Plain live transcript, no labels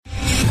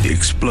The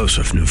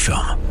explosive new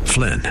film,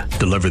 Flynn,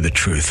 deliver the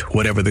truth,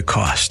 whatever the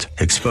cost,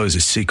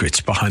 exposes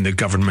secrets behind the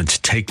government's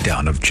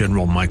takedown of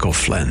General Michael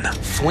Flynn.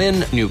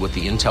 Flynn knew what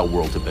the intel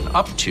world had been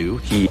up to.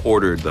 He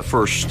ordered the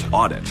first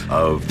audit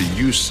of the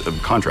use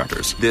of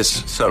contractors.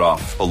 This set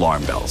off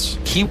alarm bells.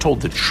 He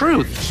told the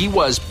truth. He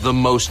was the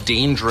most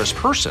dangerous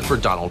person for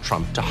Donald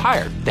Trump to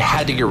hire. They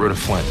had to get rid of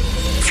Flynn.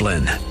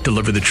 Flynn,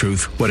 deliver the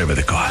truth, whatever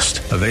the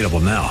cost. Available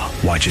now.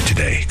 Watch it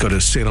today. Go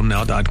to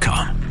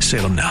salemnow.com.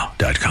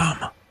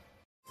 salemnow.com.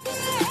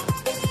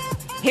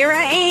 Here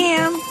I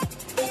am,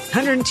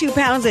 102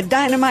 pounds of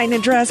dynamite in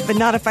a dress, but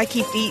not if I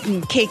keep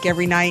eating cake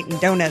every night and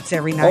donuts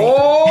every night.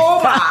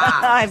 Oh, my.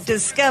 I've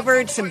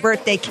discovered some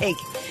birthday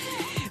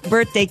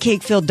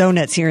cake-filled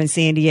donuts here in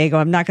San Diego.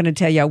 I'm not going to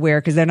tell you where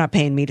because they're not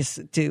paying me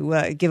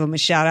to give them a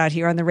shout out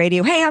here on the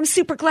radio. Hey, I'm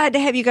super glad to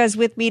have you guys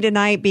with me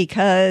tonight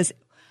because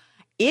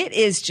it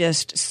is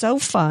just so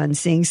fun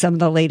seeing some of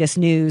the latest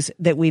news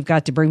that we've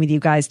got to bring with you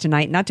guys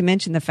tonight, not to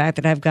mention the fact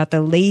that I've got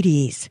the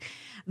ladies.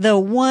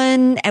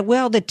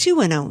 The two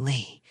and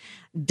only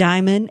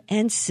Diamond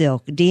and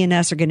Silk.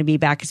 DNS are going to be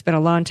back. It's been a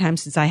long time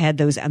since I had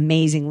those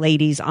amazing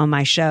ladies on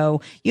my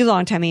show. You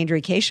longtime Andrea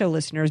K. Show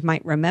listeners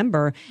might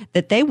remember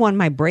that they won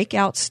my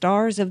Breakout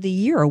Stars of the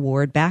Year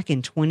award back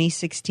in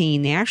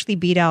 2016. They actually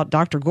beat out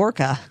Dr.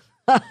 Gorka,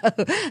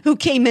 who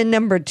came in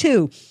number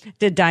 2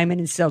 to Diamond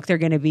and Silk. They're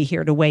going to be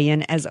here to weigh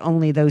in as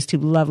only those two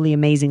lovely,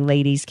 amazing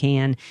ladies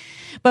can.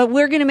 But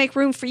we're going to make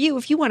room for you.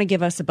 If you want to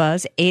give us a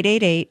buzz,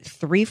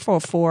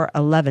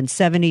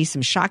 888-344-1170.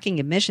 Some shocking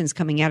admissions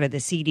coming out of the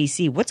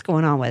CDC. What's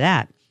going on with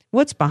that?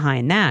 What's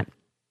behind that?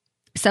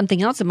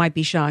 Something else that might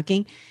be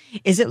shocking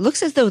is it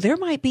looks as though there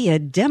might be a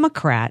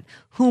Democrat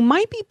who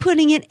might be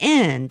putting an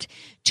end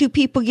to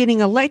people getting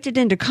elected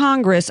into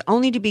Congress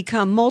only to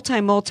become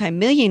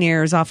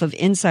multi-millionaires off of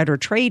insider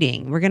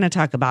trading. We're going to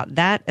talk about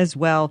that as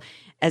well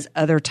as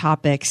other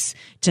topics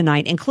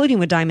tonight, including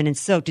with Diamond and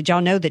Silk. Did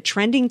y'all know that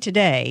trending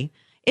today,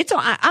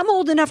 I'm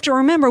old enough to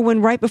remember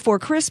when right before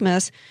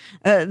Christmas,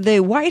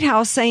 the White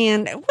House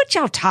saying, what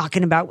y'all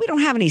talking about? We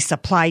don't have any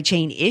supply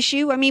chain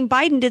issue. I mean,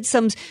 Biden did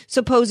some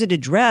supposed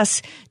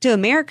address to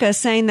America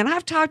saying that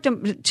I've talked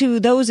to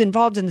those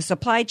involved in the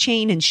supply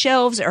chain and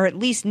shelves are at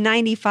least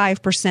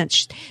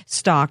 95%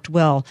 stocked.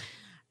 Well,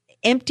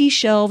 empty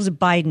shelves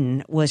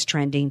Biden was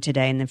trending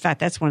today. And in fact,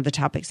 that's one of the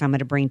topics I'm going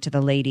to bring to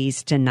the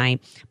ladies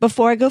tonight.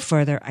 Before I go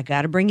further, I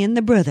got to bring in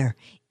the brother.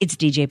 It's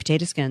DJ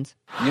Potato Skins.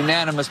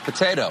 Unanimous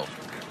potato.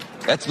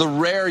 That's the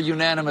rare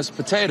unanimous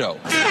potato.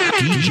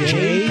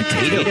 DJ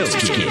Potato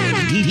Skins.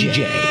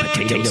 DJ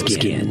Potato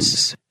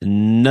Skins.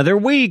 Another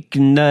week,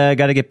 and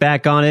got to get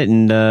back on it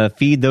and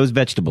feed those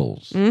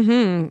vegetables.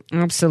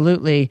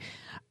 Absolutely.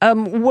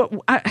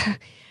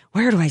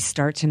 Where do I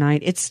start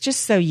tonight? It's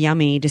just so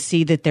yummy to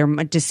see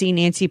to see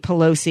Nancy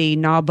Pelosi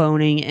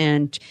gnawboning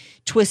and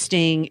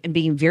twisting and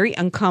being very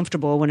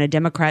uncomfortable when a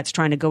Democrat's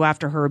trying to go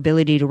after her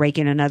ability to rake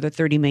in another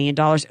 $30 million.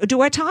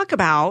 Do I talk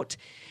about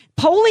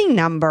polling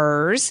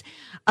numbers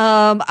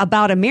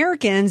about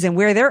Americans and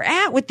where they're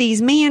at with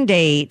these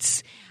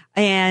mandates?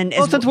 And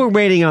since we're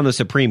waiting on the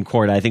Supreme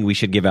Court, I think we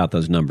should give out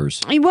those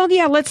numbers. Well,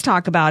 yeah, let's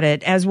talk about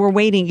it as we're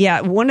waiting. Yeah,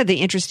 one of the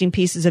interesting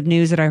pieces of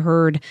news that I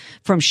heard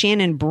from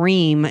Shannon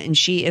Bream, and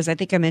she is, I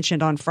think I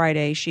mentioned on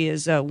Friday, she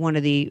is one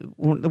of the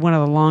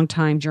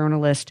longtime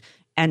journalists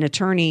and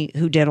attorney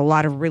who did a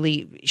lot of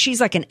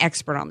she's like an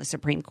expert on the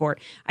Supreme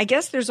Court. I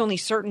guess there's only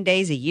certain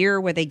days a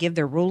year where they give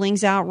their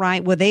rulings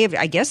outright. Well,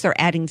 I guess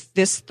they're adding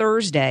this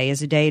Thursday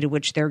as a day to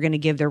which they're going to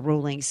give their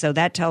rulings. So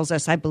that tells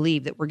us, I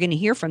believe, that we're going to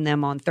hear from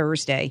them on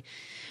Thursday.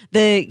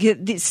 The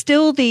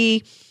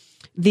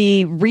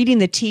reading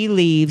the tea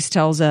leaves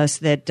tells us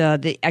that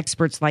the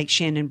experts like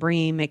Shannon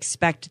Bream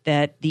expect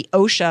that the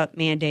OSHA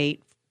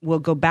mandate will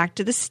go back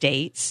to the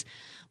states,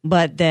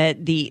 but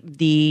that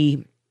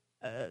the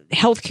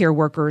healthcare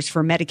workers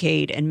for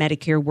Medicaid and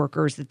Medicare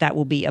workers, that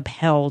will be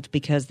upheld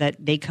because that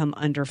they come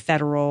under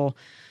federal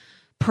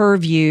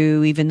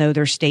purview, even though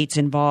there's states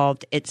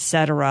involved, et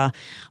cetera.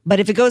 But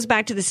if it goes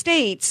back to the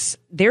states,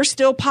 there's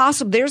still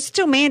possible. There's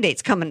still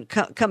mandates coming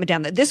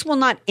down. This will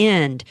not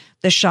end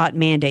the shot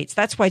mandates.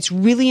 That's why it's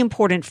really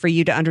important for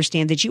you to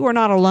understand that you are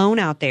not alone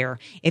out there.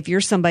 If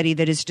you're somebody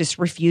that is just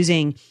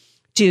refusing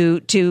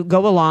to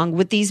go along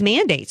with these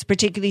mandates,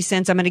 particularly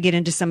since I'm going to get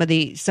into some of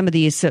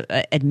these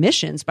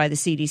admissions by the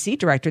CDC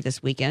director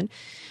this weekend.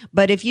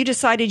 But if you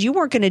decided you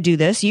weren't going to do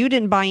this, you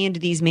didn't buy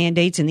into these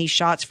mandates and these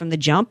shots from the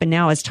jump, and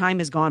now as time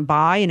has gone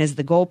by and as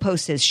the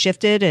goalpost has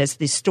shifted, as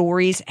the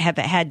stories have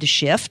had to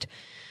shift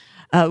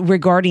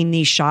regarding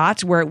these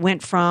shots, where it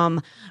went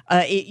from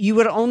you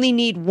would only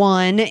need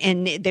one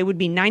and they would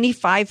be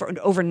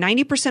over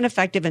 90%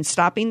 effective in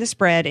stopping the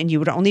spread, and you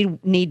would only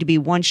need to be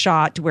one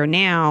shot, to where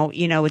now,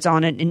 it's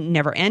on and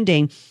never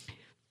ending.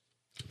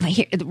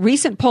 Here, the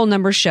recent poll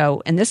numbers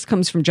show, and this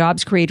comes from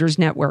Jobs Creators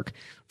Network,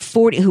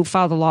 who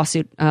filed a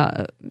lawsuit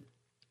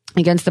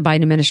against the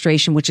Biden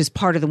administration, which is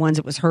part of the ones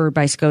that was heard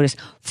by SCOTUS.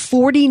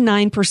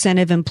 49%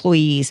 of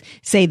employees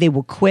say they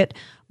will quit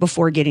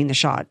before getting the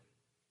shot.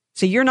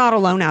 So you're not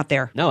alone out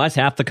there. No, that's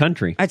half the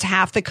country. That's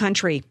half the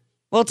country.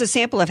 Well, it's a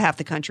sample of half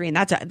the country, and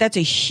that's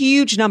a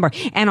huge number.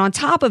 And on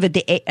top of it,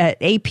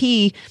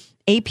 the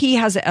AP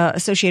has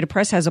Associated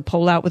Press has a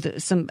poll out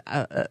with some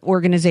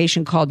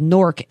organization called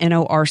NORC,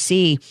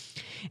 N-O-R-C.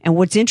 And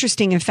what's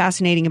interesting and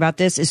fascinating about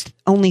this is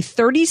only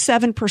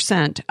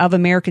 37% of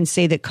Americans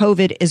say that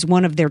COVID is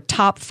one of their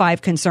top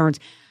 5 concerns.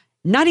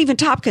 Not even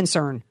top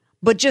concern,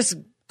 but just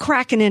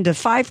cracking into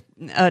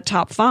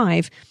top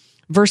 5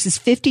 versus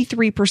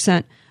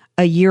 53%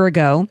 a year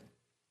ago.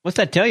 What's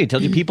that tell you? It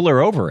tells you people are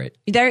over it.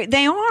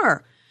 They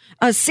are.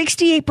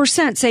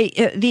 68%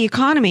 say the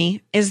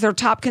economy is their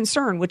top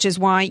concern, which is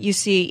why you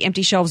see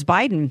empty shelves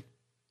Biden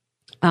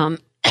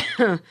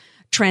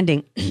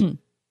trending.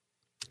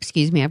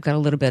 Excuse me, I've got a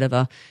little bit of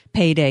a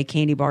payday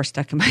candy bar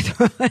stuck in my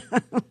throat.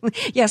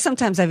 Yeah,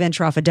 sometimes I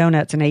venture off of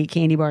donuts and I eat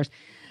candy bars.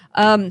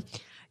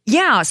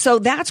 Yeah, so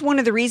that's one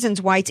of the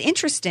reasons why it's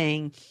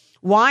interesting.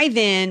 Why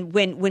then,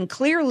 when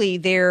clearly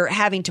they're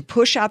having to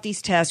push out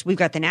these tests, we've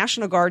got the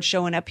National Guard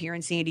showing up here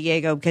in San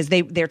Diego because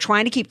they're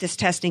trying to keep this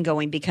testing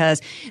going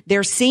because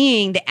they're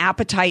seeing the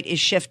appetite is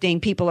shifting.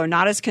 People are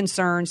not as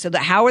concerned. So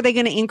how are they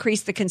going to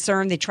increase the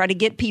concern? They try to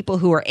get people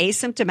who are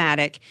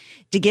asymptomatic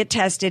to get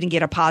tested and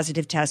get a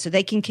positive test so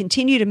they can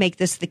continue to make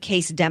this the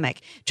case-demic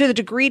to the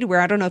degree to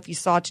where, I don't know if you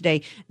saw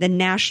today, the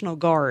National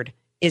Guard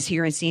is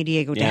here in San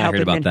Diego to help. I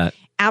heard about that.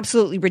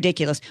 Absolutely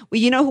ridiculous. Well,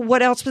 you know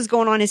what else was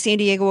going on in San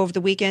Diego over the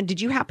weekend? Did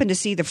you happen to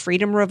see the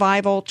Freedom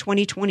Revival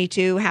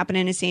 2022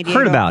 happening in San Diego?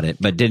 Heard about it,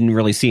 but didn't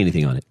really see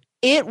anything on it.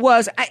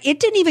 It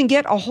didn't even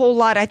get a whole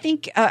lot. I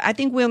think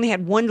we only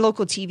had one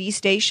local TV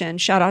station.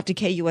 Shout out to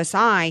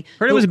KUSI.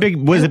 Heard it was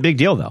a big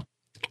deal though.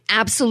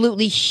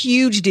 Absolutely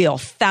huge deal.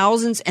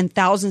 Thousands and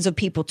thousands of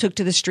people took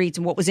to the streets.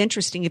 And what was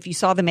interesting, if you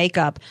saw the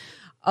makeup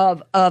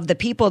of the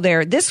people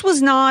there, this was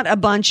not a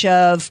bunch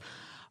of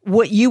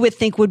what you would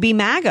think would be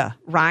MAGA,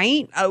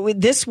 right?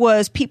 This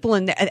was people I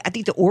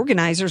think the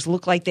organizers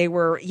looked like they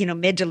were,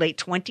 mid to late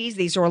 20s.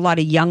 These are a lot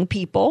of young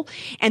people.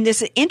 And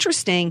this is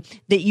interesting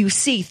that you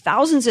see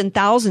thousands and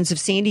thousands of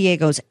San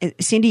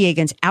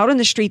Diegans out on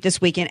the street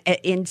this weekend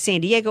in San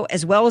Diego,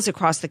 as well as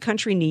across the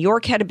country. New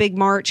York had a big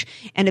march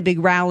and a big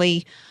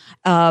rally.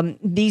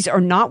 These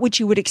are not what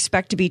you would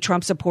expect to be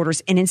Trump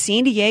supporters. And in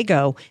San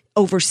Diego,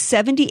 over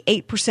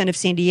 78% of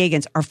San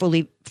Diegans are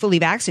fully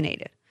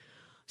vaccinated.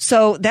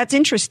 So that's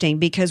interesting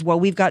because while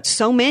we've got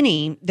so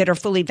many that are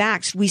fully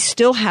vaxxed, we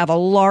still have a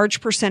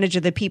large percentage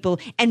of the people,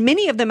 and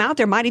many of them out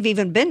there might have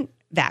even been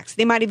vaxxed.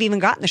 They might have even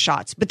gotten the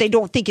shots, but they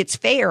don't think it's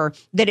fair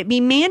that it be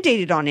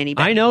mandated on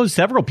anybody. I know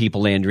several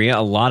people, Andrea,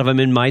 a lot of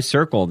them in my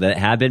circle that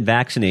have been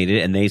vaccinated,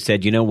 and they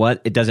said, you know what,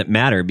 it doesn't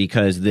matter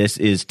because this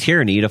is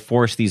tyranny to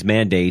force these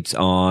mandates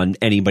on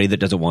anybody that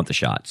doesn't want the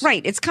shots.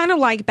 Right. It's kind of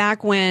like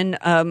back when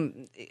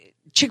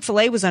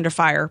Chick-fil-A was under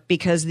fire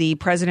because the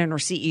president or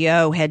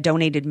CEO had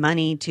donated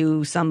money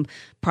to some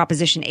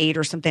Proposition 8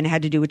 or something that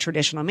had to do with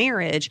traditional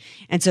marriage.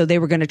 And so they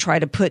were going to try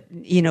to put,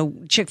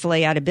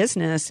 Chick-fil-A out of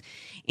business.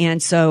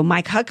 And so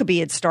Mike Huckabee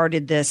had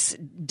started this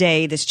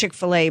day, this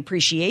Chick-fil-A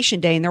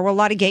Appreciation Day. And there were a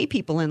lot of gay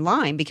people in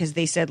line because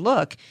they said,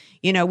 look,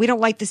 we don't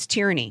like this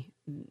tyranny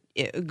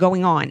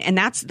going on. And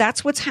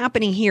that's what's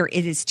happening here.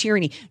 It is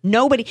tyranny.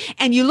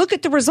 And you look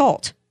at the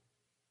result.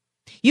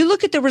 You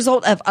look at the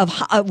result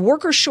of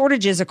worker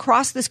shortages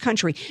across this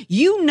country.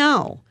 You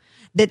know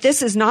that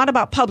this is not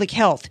about public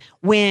health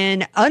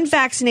when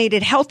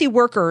unvaccinated, healthy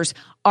workers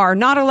are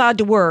not allowed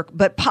to work,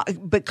 but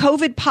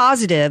COVID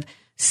positive,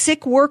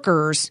 sick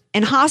workers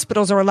in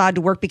hospitals are allowed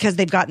to work because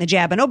they've gotten the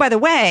jab. And oh, by the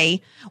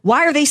way,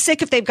 why are they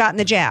sick if they've gotten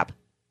the jab?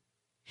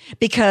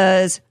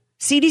 Because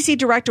CDC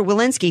Director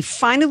Walensky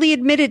finally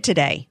admitted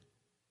today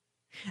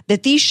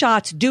that these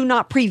shots do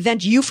not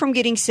prevent you from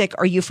getting sick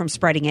or you from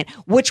spreading it,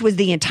 which was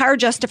the entire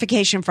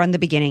justification from the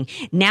beginning.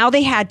 Now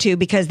they had to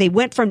because they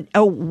went from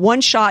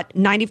one shot,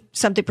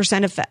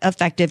 90-something%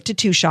 effective, to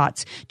 2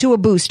 shots, to a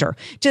booster,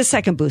 to a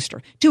second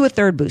booster, to a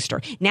third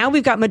booster. Now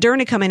we've got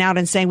Moderna coming out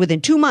and saying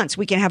within 2 months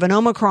we can have an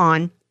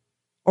Omicron,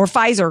 or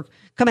Pfizer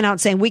coming out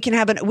and saying we can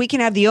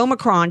have the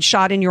Omicron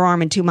shot in your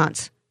arm in 2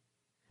 months.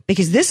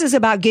 Because this is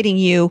about getting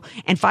you,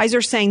 and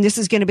Pfizer's saying this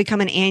is going to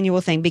become an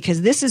annual thing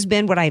because this has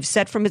been what I have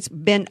said it's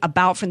been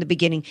about from the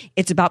beginning.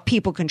 It's about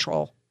people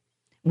control.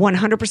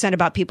 100%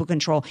 about people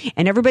control.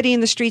 And everybody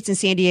in the streets in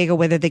San Diego,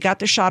 whether they got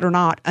the shot or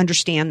not,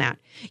 understand that.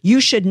 You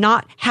should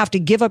not have to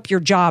give up your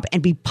job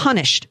and be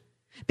punished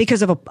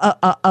because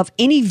of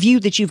any view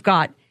that you've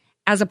got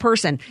as a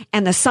person.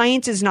 And the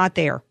science is not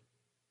there.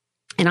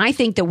 And I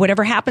think that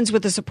whatever happens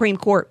with the Supreme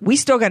Court, we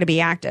still got to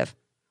be active.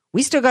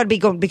 We still got to be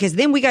going, because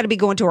then we got to be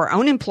going to our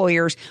own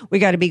employers. We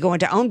got to be going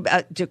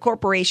to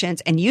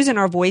corporations and using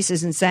our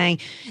voices and saying,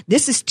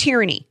 this is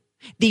tyranny.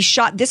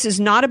 This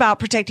is not about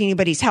protecting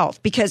anybody's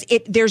health, because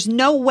there's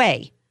no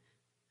way.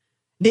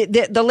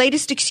 The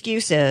latest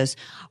excuse is,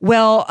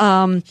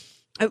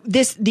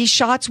 these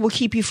shots will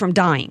keep you from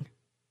dying.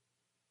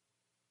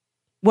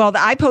 Well,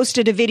 I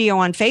posted a video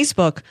on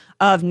Facebook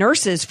of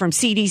nurses from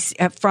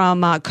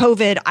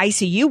COVID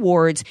ICU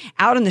wards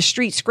out in the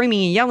street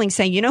screaming and yelling,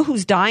 saying, you know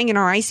who's dying in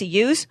our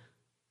ICUs?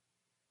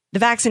 The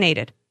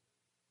vaccinated.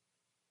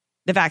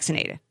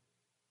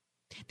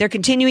 They're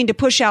continuing to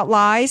push out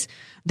lies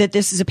that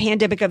this is a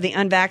pandemic of the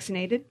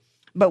unvaccinated.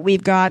 But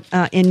we've got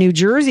in New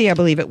Jersey, I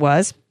believe it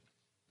was.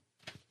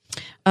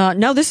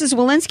 No, this is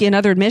Walensky,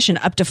 another admission.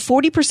 Up to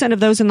 40% of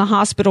those in the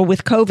hospital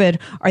with COVID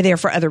are there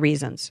for other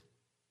reasons.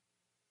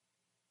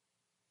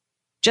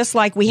 Just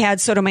like we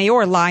had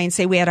Sotomayor lie and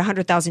say we had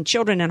 100,000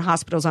 children in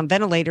hospitals on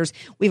ventilators,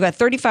 we've got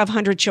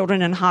 3,500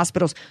 children in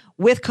hospitals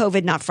with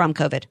COVID, not from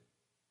COVID.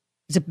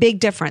 It's a big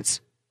difference.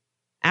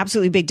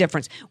 Absolutely big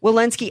difference.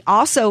 Walensky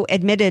also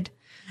admitted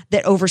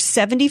that over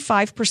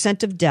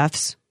 75% of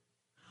deaths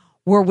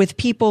were with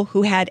people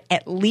who had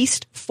at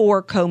least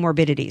 4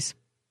 comorbidities.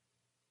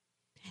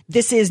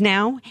 This is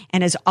now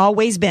and has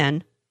always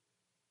been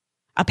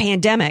a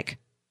pandemic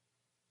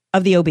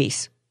of the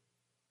obese,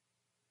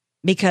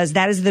 because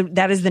that is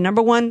the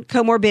number one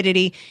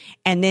comorbidity,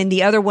 and then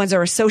the other ones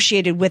are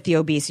associated with the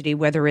obesity,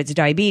 whether it's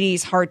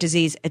diabetes, heart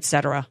disease,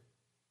 etc.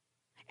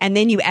 And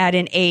then you add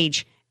in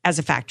age as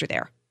a factor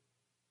there.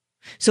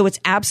 So it's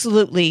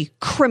absolutely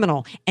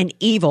criminal and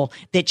evil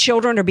that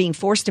children are being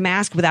forced to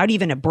mask without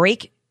even a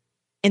break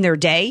in their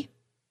day.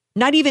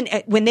 Not even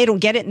when they don't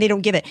get it and they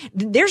don't give it.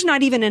 There's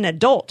not even an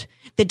adult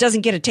that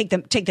doesn't get to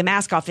take the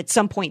mask off at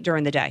some point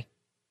during the day.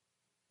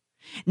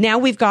 Now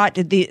we've got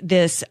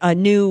this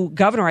new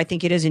governor, I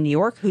think it is in New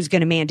York, who's going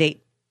to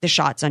mandate the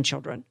shots on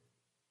children.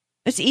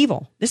 That's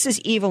evil. This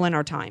is evil in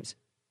our times.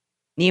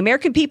 The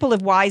American people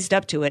have wised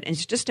up to it, and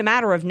it's just a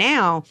matter of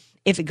now,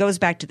 if it goes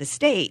back to the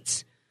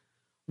states,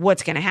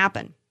 what's going to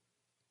happen?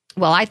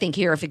 Well, I think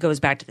here, if it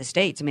goes back to the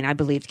states, I mean, I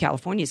believe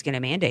California is going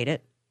to mandate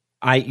it.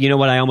 You know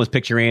what? I almost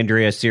picture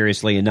Andrea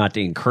seriously, and not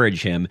to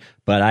encourage him,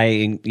 but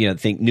I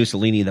think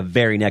Mussolini the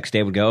very next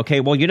day would go, okay,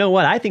 well, you know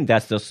what? I think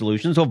that's the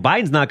solution. So if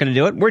Biden's not going to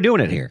do it, we're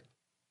doing it here.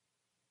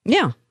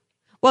 Yeah.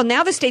 Well,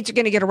 now the states are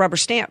going to get a rubber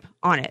stamp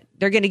on it.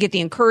 They're going to get the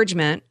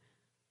encouragement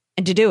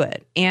and to do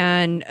it.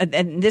 And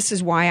this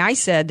is why I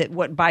said that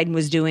what Biden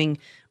was doing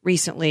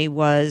recently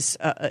was,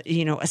 a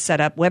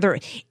setup. Whether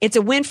it's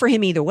a win for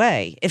him either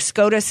way. If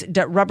SCOTUS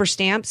rubber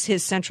stamps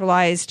his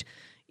centralized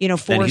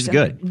force, then he's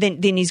good.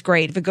 Then he's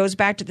great. If it goes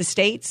back to the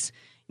states,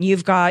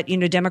 you've got,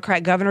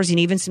 Democrat governors and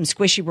even some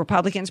squishy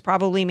Republicans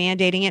probably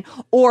mandating it,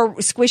 or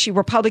squishy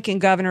Republican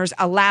governors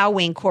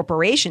allowing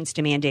corporations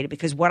to mandate it.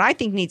 Because what I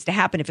think needs to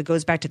happen if it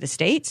goes back to the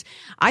states,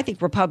 I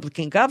think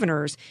Republican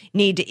governors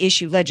need to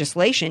issue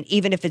legislation,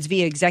 even if it's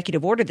via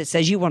executive order, that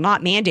says you will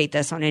not mandate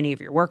this on any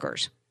of your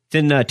workers. It's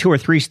in 2 or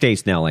 3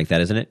 states now like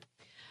that, isn't it?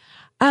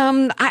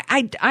 I'm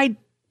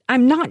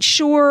not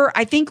sure.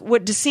 I think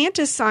what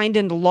DeSantis signed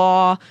into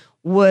law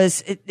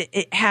was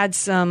it had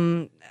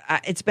some,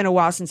 it's been a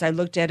while since I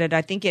looked at it.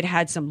 I think it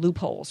had some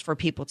loopholes for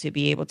people to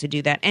be able to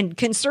do that. And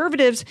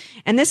conservatives,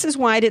 and this is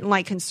why I didn't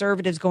like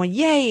conservatives going,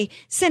 yay,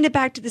 send it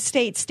back to the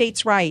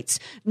states' rights.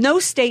 No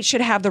state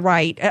should have the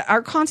right.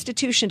 Our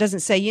Constitution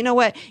doesn't say, you know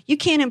what, you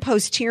can't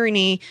impose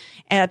tyranny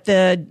at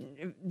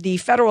the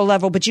federal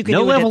level, but you can do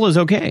it. No level is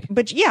okay.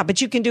 But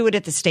you can do it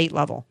at the state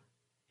level.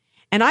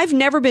 And I've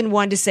never been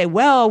one to say,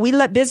 well, we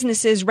let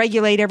businesses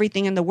regulate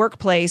everything in the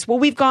workplace. Well,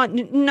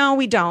 no,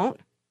 we don't.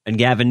 And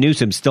Gavin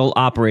Newsom's still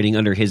operating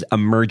under his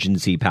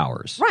emergency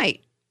powers.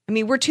 Right. I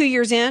mean, we're 2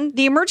 years in.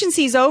 The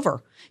emergency's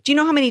over. Do you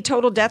know how many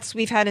total deaths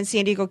we've had in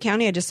San Diego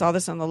County? I just saw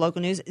this on the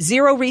local news.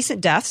 0 recent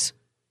deaths.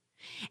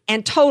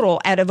 And total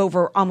out of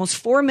over almost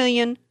 4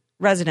 million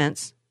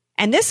residents.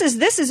 And this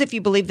is if you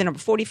believe the number,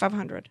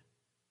 4,500.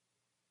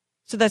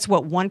 So that's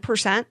what,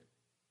 1%?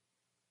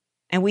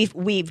 And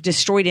we've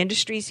destroyed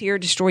industries here,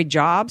 destroyed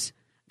jobs,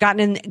 gotten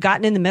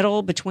in the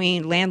middle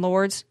between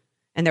landlords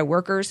and their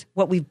workers.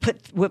 What we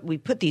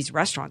put these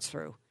restaurants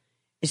through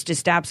is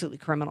just absolutely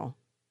criminal.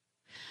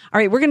 All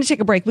right, we're going to take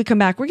a break. We come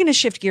back. We're going to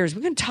shift gears.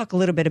 We're going to talk a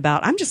little bit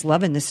about. I'm just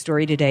loving this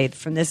story today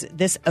from this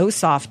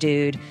Ossoff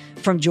dude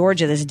from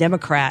Georgia, this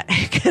Democrat,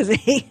 because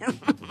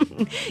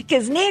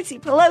Nancy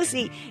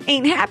Pelosi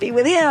ain't happy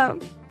with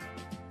him.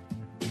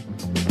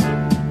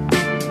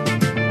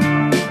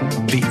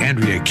 The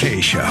Andrea Kaye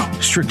Show,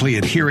 strictly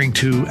adhering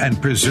to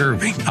and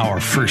preserving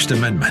our First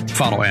Amendment.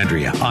 Follow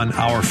Andrea on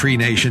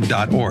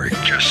OurFreeNation.org.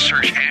 Just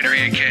search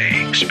Andrea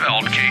Kaye,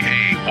 spelled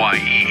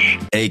Kaye.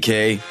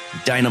 AK,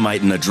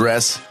 dynamite in a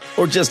dress,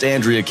 or just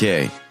Andrea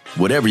Kaye.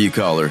 Whatever you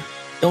call her,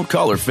 don't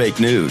call her fake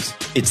news.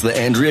 It's the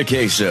Andrea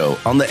Kaye Show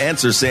on The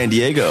Answer San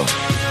Diego.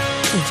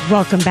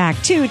 Welcome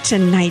back to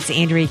tonight's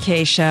Andrea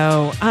Kaye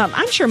Show.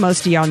 I'm sure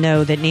most of y'all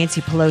know that Nancy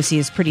Pelosi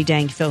is pretty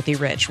dang filthy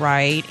rich,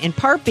 right? In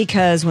part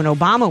because when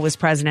Obama was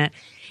president,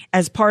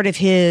 as part of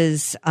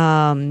his,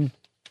 I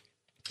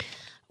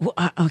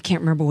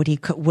can't remember what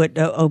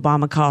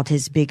Obama called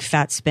his big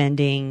fat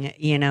spending,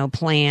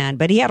 plan,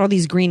 but he had all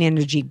these green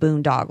energy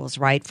boondoggles,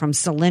 right? From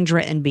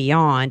Solyndra and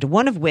beyond,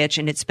 one of which,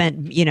 and it spent,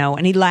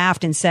 and he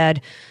laughed and said,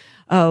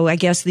 oh, I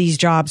guess these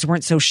jobs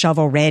weren't so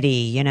shovel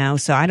ready,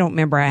 so I don't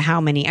remember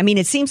how many. I mean,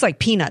 it seems like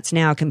peanuts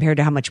now compared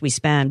to how much we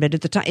spend, but at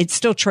the time,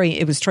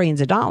 it was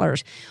trillions of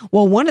dollars.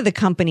 Well, one of the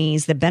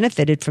companies that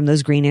benefited from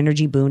those green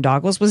energy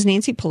boondoggles was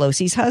Nancy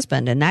Pelosi's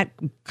husband, and that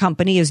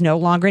company is no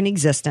longer in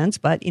existence,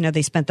 but,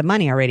 they spent the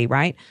money already,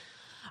 right?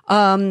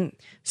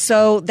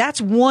 So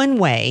that's one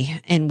way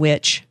in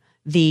which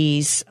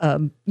these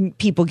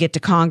people get to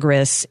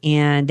Congress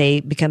and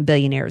they become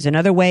billionaires.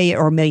 Another way,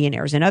 or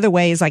millionaires. Another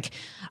way is like,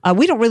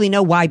 we don't really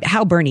know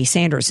how Bernie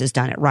Sanders has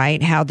done it,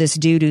 right? How this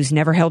dude who's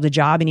never held a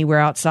job anywhere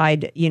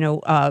outside,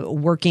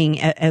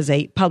 working as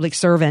a public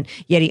servant,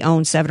 yet he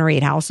owns 7 or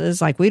 8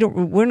 houses. Like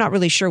we're not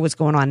really sure what's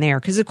going on there,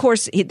 because of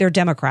course they're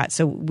Democrats,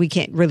 so we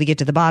can't really get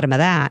to the bottom of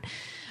that.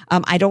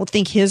 I don't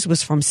think his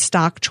was from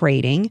stock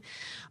trading.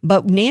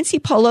 But Nancy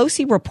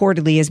Pelosi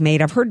reportedly has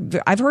made,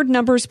 I've heard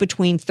numbers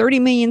between $30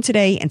 million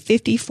today and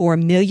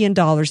 $54 million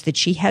that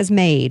she has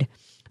made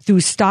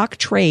through stock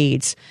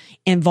trades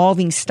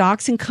involving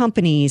stocks and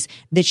companies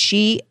that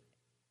she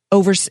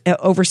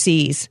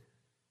oversees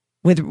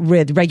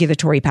with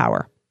regulatory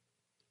power.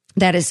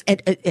 That is,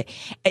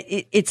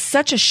 it's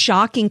such a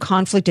shocking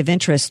conflict of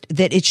interest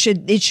that it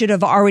should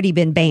have already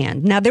been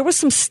banned. Now, there was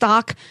some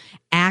stock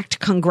act,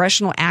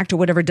 congressional act or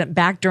whatever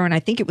back during, I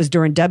think it was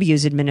during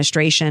W's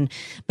administration,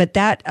 but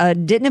that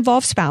didn't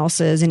involve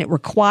spouses, and it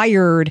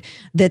required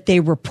that they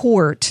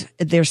report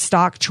their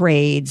stock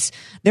trades.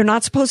 They're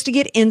not supposed to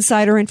get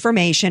insider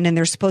information, and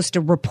they're supposed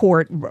to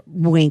report,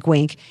 wink,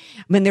 wink,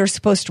 they're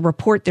supposed to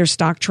report their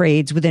stock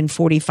trades within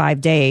 45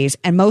 days,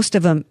 and most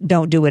of them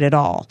don't do it at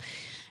all.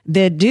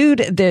 So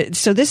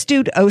this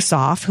dude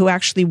Ossoff, who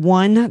actually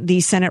won the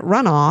Senate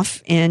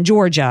runoff in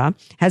Georgia,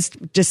 has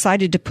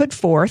decided to put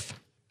forth.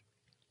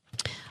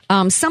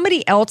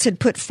 Somebody else had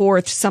put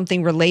forth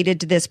something related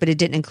to this, but it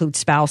didn't include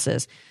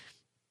spouses.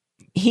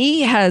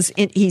 He's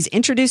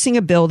introducing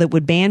a bill that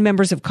would ban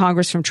members of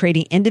Congress from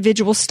trading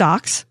individual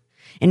stocks.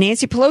 And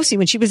Nancy Pelosi,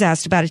 when she was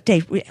asked about it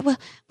today,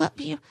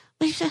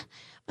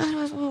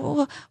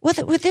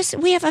 with this,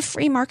 we have a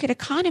free market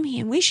economy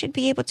and we should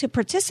be able to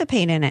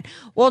participate in it.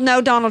 Well, no,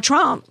 Donald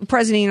Trump,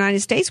 president of the United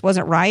States,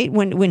 wasn't right.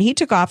 When he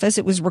took office,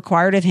 it was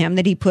required of him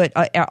that he put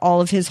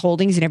all of his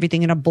holdings and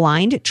everything in a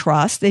blind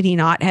trust, that he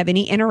not have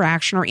any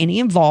interaction or any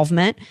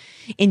involvement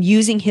in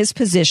using his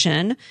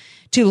position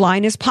to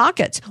line his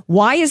pockets.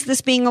 Why is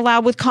this being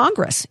allowed with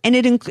Congress? And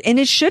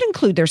it should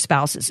include their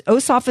spouses.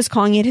 Ossoff is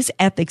calling it his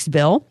ethics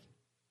bill.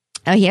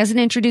 He hasn't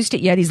introduced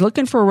it yet. He's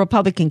looking for a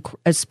Republican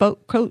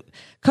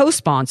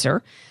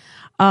co-sponsor,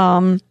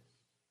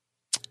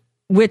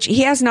 which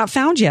he has not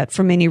found yet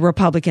from any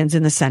Republicans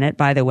in the Senate,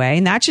 by the way.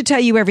 And that should tell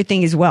you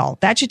everything as well.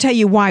 That should tell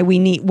you why we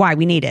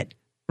need it,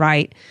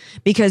 right?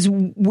 Because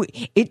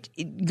this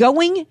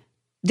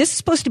is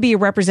supposed to be a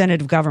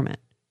representative government.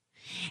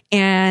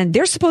 And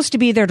they're supposed to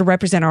be there to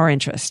represent our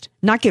interest,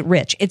 not get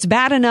rich. It's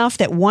bad enough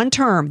that one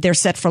term they're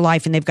set for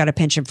life and they've got a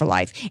pension for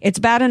life. It's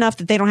bad enough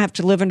that they don't have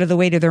to live under the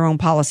weight of their own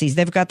policies.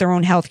 They've got their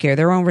own health care,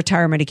 their own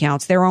retirement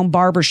accounts, their own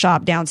barber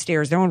shop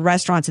downstairs, their own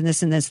restaurants, and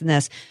this and this and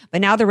this. But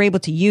now they're able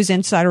to use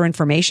insider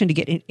information to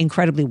get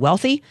incredibly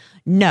wealthy?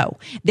 No.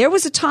 There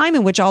was a time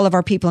in which all of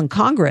our people in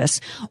Congress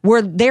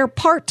were there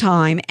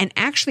part-time and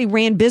actually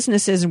ran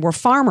businesses and were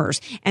farmers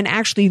and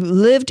actually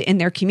lived in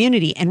their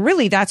community. And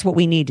really, that's what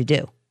we need to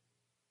do.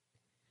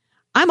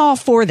 I'm all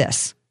for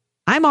this.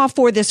 I'm all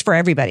for this for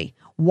everybody.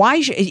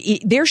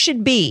 There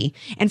should be,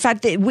 in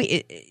fact,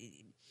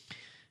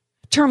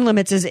 term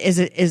limits is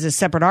a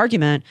separate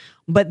argument,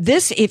 but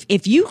this,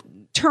 if you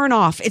turn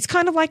off, it's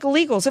kind of like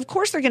illegals. Of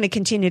course, they're going to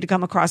continue to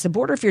come across the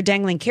border. If you're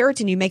dangling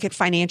carrots and you make it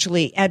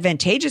financially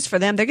advantageous for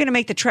them, they're going to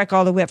make the trek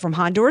all the way up from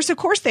Honduras. Of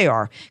course they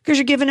are, because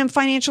you're giving them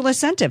financial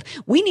incentive.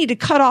 We need to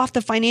cut off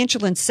the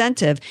financial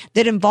incentive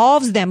that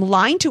involves them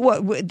lying to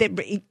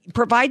that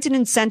provides an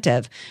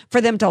incentive for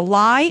them to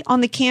lie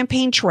on the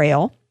campaign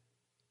trail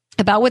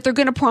about what they're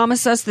going to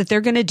promise us that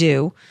they're going to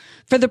do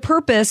for the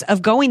purpose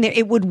of going there.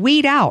 It would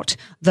weed out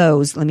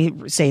those, let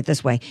me say it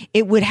this way,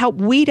 it would help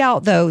weed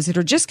out those that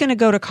are just going to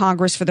go to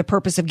Congress for the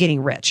purpose of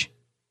getting rich.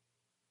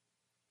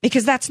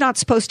 Because that's not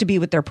supposed to be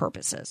what their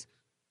purpose is.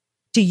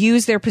 To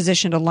use their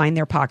position to line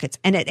their pockets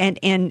and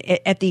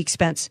at the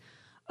expense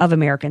of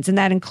Americans. And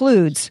that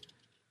includes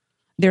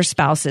their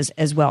spouses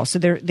as well. So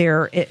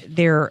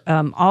their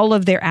all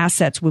of their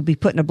assets would be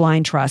put in a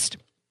blind trust.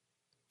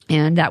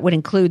 And that would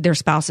include their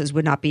spouses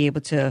would not be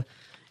able to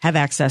have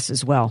access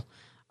as well.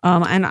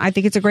 And I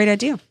think it's a great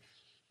idea.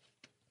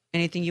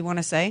 Anything you want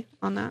to say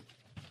on that?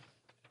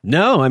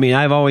 No, I mean,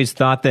 I've always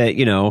thought that,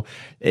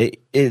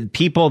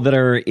 people that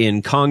are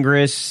in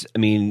Congress, I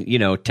mean,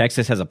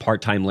 Texas has a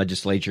part-time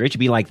legislature. It should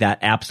be like that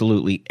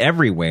absolutely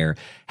everywhere.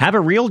 Have a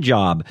real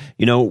job,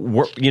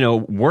 work,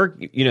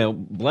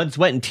 blood,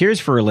 sweat, and tears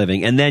for a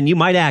living. And then you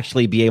might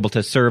actually be able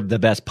to serve the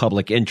best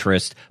public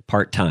interest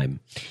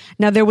part-time.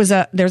 Now, there's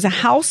a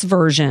House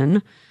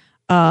version,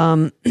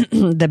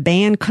 the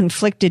Ban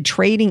Conflicted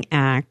Trading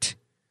Act.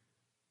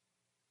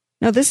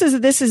 No, this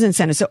is in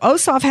Senate. So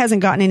Ossoff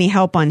hasn't gotten any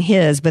help on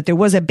his, but there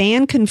was a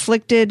Ban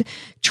Conflicted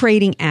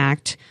Trading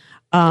Act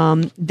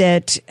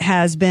that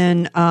has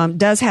been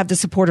does have the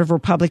support of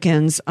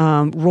Republicans,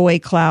 Roy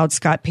Cloud,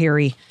 Scott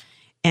Perry,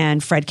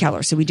 and Fred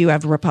Keller. So we do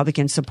have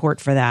Republican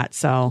support for that.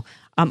 So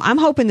I'm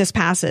hoping this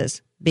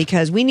passes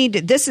because we need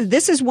to, this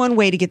is one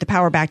way to get the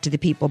power back to the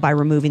people by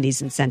removing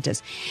these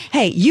incentives.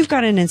 Hey, you've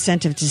got an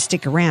incentive to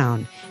stick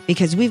around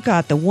because we've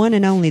got the one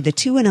and only, the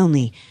two and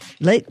only,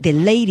 the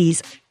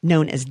ladies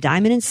known as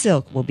Diamond and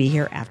Silk will be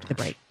here after the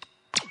break.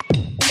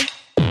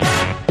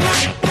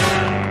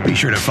 Be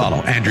sure to follow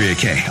Andrea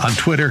Kaye on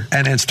Twitter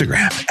and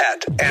Instagram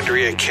at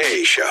Andrea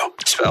Kaye Show,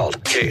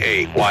 spelled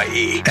Kaye,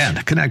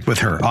 and connect with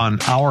her on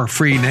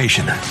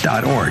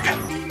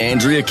OurFreeNation.org.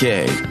 Andrea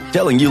Kaye,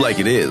 telling you like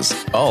it is,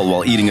 all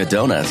while eating a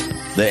donut.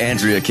 The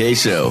Andrea Kaye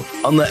Show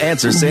on The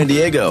Answer San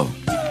Diego.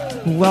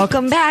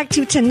 Welcome back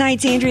to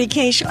tonight's Andrea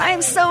Kaye Show. I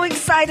am so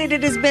excited.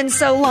 It has been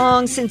so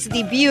long since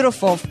the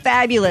beautiful,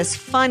 fabulous,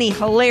 funny,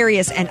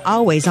 hilarious, and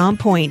always on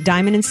point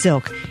Diamond and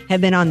Silk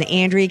have been on the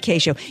Andrea Kaye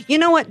Show. You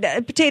know what,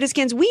 Potato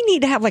Skins? We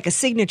need to have like a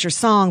signature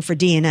song for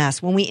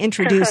DNS when we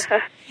introduce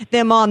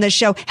them on the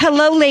show.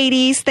 Hello,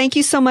 ladies. Thank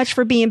you so much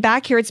for being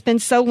back here. It's been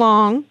so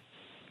long.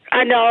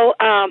 I know.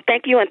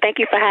 Thank you, and thank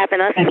you for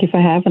having us. Thank you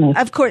for having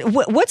us. Of course.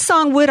 What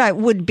song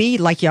would be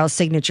like y'all's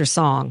signature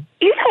song?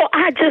 You know,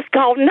 I just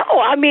don't know.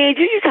 I mean,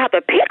 you just have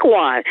to pick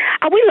one.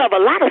 We love a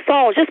lot of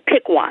songs. Just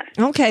pick one.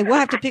 Okay, we'll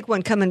have to pick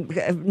one coming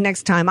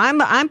next time. I'm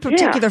a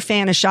particular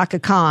fan of Shaka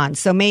Khan,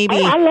 so maybe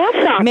I love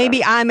Shaka.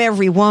 Maybe I'm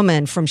Every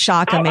Woman from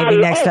Shaka.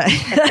 Next time.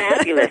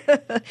 Fabulous.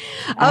 Okay,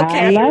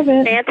 I love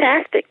it.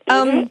 Fantastic.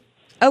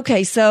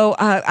 Okay, so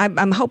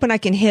I'm hoping I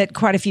can hit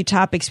quite a few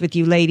topics with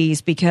you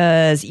ladies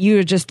because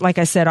you're just, like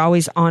I said,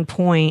 always on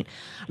point.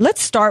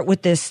 Let's start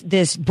with this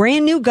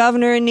brand new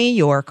governor in New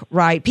York,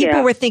 right?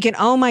 People were thinking,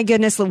 oh my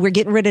goodness, we're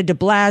getting rid of de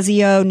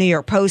Blasio. New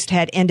York Post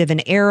had end of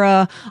an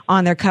era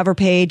on their cover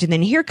page. And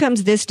then here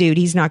comes this dude.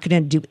 He's not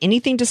going to do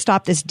anything to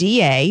stop this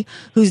DA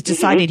who's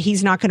decided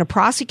he's not going to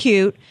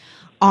prosecute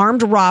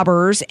armed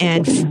robbers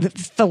and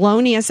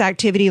felonious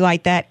activity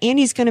like that. And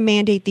he's going to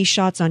mandate these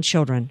shots on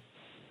children.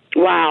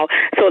 Wow.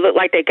 So it looked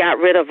like they got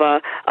rid of the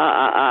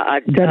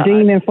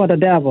demon for the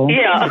devil.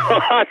 Yeah,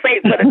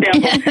 Satan for the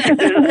devil.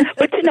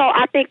 But, you know,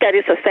 I think that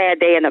it's a sad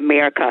day in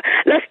America.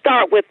 Let's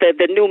start with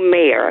the new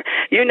mayor.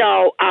 You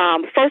know,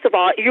 first of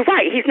all, you're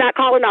right. He's not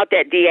calling out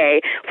that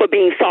DA for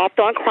being soft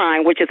on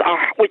crime, which is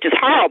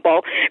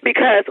horrible,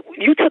 because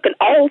you took an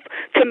oath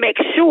to make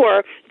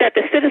sure that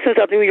the citizens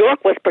of New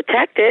York was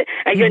protected,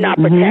 and you're not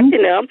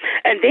protecting them.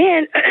 And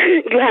then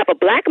you have a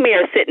black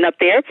mayor sitting up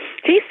there.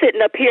 He's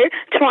sitting up here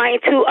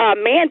trying to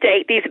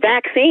mandate these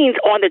vaccines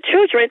on the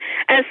children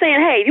and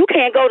saying, hey, you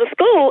can't go to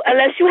school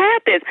unless you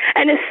have this.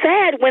 And it's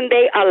sad when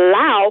they are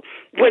allowing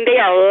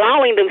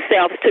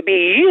themselves to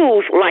be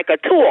used like a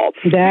tool.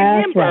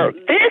 Remember,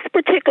 this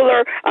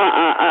particular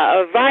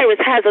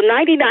virus has a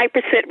 99%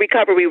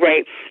 recovery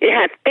rate. It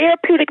has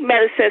therapeutic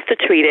medicines to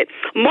treat it.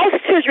 Most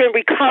children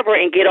recover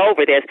and get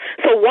over this.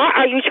 So why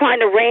are you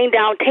trying to rain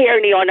down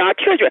tyranny on our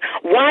children?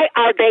 Why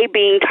are they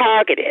being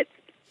targeted?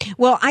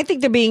 Well, I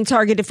think they're being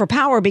targeted for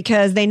power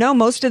because they know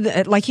most of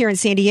the, like here in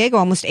San Diego,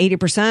 almost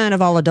 80%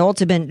 of all adults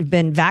have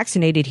been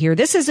vaccinated here.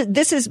 This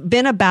has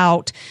been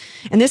about,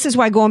 and this is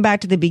why, going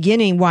back to the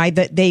beginning, why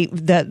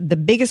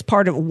the biggest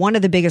part of, one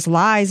of the biggest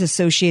lies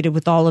associated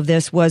with all of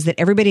this was that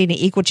everybody had an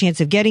equal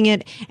chance of getting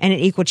it and an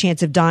equal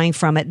chance of dying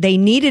from it. They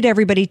needed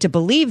everybody to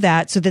believe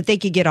that so that they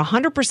could get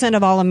 100%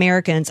 of all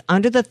Americans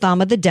under the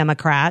thumb of the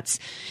Democrats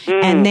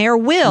and their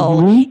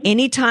will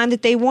anytime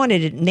that they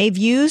wanted it. And they've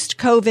used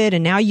COVID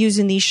and now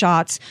using these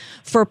shots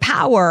for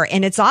power,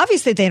 and it's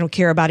obvious that they don't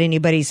care about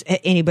anybody's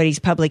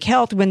public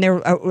health when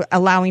they're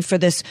allowing for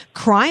this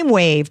crime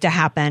wave to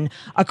happen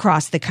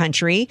across the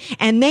country.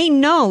 And they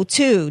know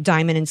too,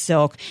 Diamond and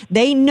Silk,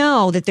 they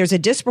know that there's a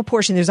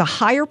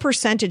higher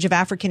percentage of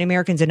African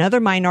Americans and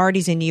other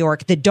minorities in New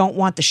York that don't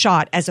want the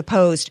shot as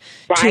opposed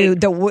to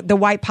the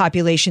white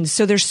population.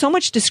 So there's so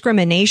much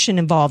discrimination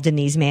involved in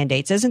these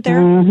mandates, isn't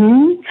there?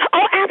 Oh,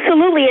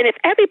 absolutely. And if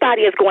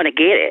everybody is going to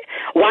get it,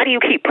 why do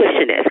you keep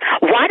pushing this?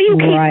 Why do you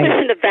keep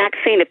pushing the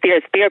vaccine if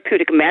there's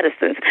therapeutic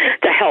medicines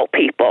to help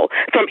people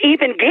from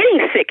even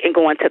getting sick and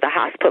going to the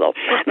hospital?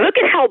 Look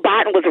at how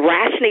Biden was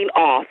rationing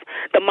off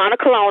the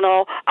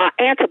monoclonal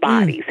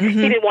antibodies. He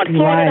didn't want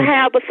Florida to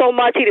have but so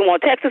much. He didn't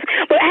want Texas.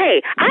 But,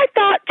 hey, I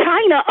thought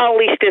China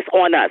unleashed this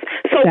on us.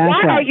 So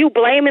why are you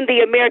blaming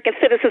the American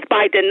citizens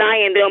by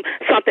denying them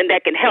something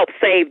that can help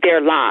save their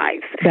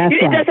lives?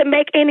 It doesn't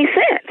make any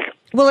sense.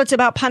 Well, it's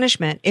about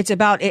punishment. It's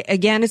about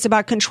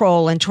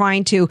control and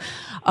trying to,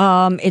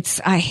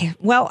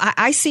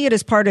 I see it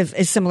as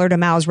is similar to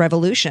Mao's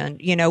revolution,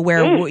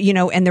 where,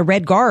 and the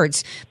Red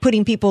Guards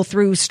putting people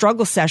through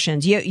struggle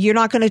sessions. You're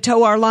not going to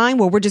toe our line.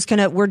 Well, we're just going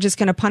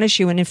to punish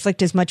you and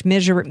inflict as much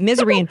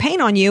misery and pain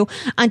on you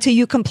until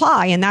you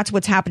comply. And that's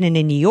what's happening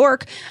in New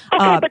York.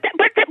 Okay, but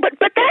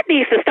that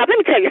needs to stop. Let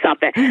me tell you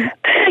something.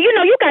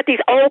 You got these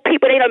old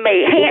people, they done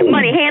made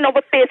money hand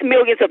over fist,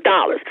 millions of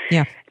dollars.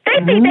 Yeah. They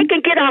think they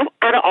can get out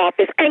of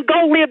office and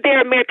go live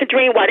their American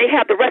dream while they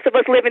have the rest of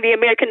us living the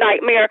American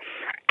nightmare.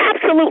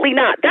 Absolutely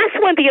not. That's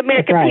when the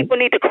American people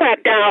need to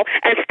crack down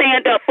and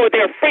stand up for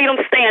their freedom,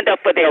 stand up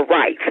for their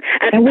rights,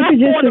 and stop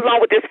going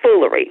along with this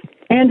foolery.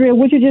 Andrea,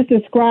 what you just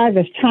described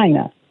as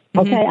China.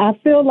 Okay, I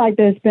feel like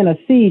there's been a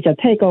siege, a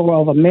takeover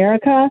of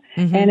America,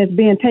 and it's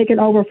being taken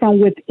over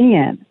from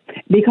within.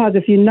 Because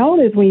if you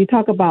notice, when you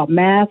talk about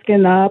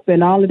masking up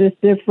and all of this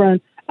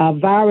different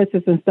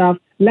viruses and stuff,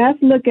 let's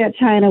look at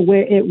China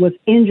where it was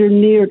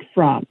engineered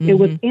from. It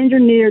was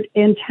engineered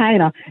in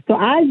China. So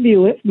I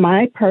view it,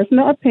 my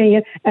personal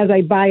opinion, as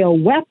a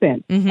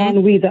bioweapon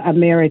on we the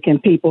American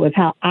people is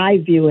how I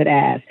view it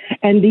as.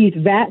 And these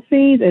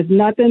vaccines is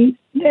nothing.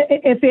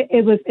 If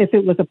it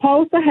was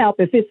supposed to help,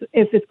 if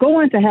it's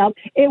going to help,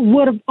 it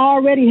would have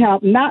already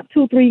helped. Not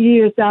 2-3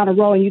 years down the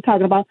road, and you're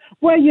talking about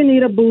where you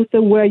need a booster,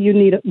 you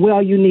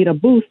need a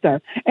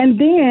booster, and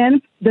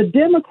then the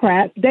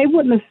Democrats, they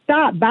wouldn't have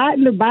stopped.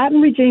 The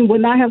Biden regime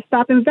would not have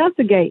stopped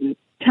investigating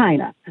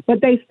China,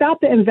 but they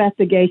stopped the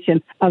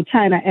investigation of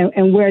China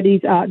and where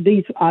these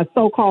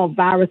so-called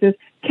viruses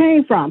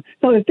came from.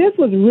 So if this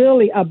was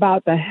really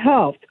about the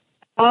health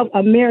of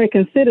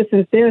American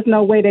citizens, there's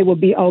no way they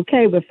would be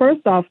okay with,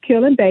 first off,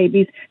 killing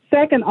babies,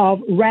 second off,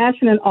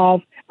 rationing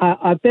off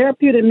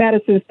therapeutic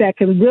medicines that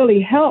can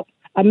really help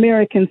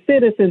American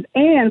citizens.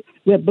 And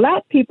with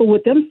black people,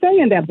 with them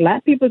saying that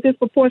black people are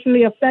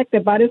disproportionately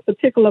affected by this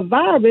particular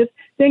virus,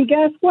 then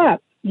guess what?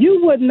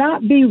 You would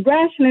not be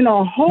rationing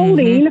or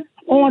holding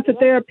on to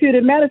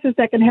therapeutic medicines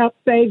that can help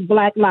save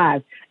black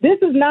lives. This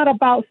is not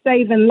about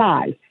saving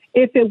lives.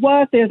 If it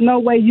was, there's no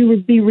way you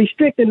would be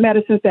restricting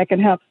medicines that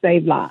can help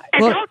save lives.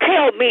 And don't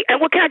tell me,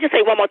 and can I just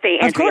say one more thing,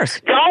 Andrea? Of course.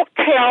 Don't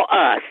tell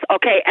us,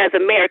 okay, as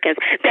Americans,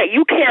 that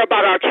you care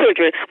about our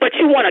children, but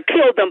you want to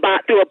kill them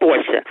through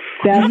abortion.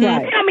 That's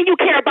right. Tell me you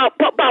care about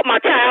my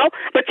child,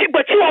 but you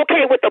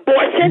okay with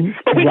abortion,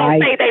 but we don't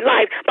save their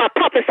life by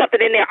pumping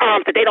something in their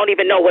arms that they don't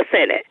even know what's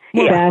in it.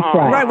 Well, that's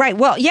right. Right.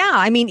 Well, yeah.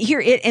 I mean,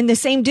 and the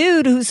same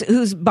dude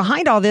who's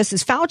behind all this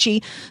is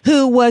Fauci,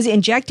 who was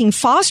injecting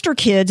foster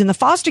kids in the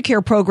foster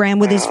care program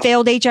with his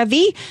failed HIV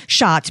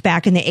shots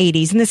back in the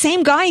 80s. And the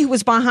same guy who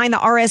was behind the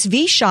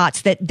RSV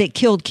shots that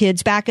killed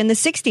kids back in the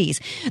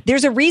 60s.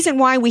 There's a reason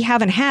why we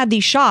haven't had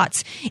these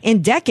shots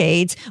in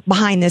decades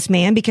behind this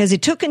man, because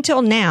it took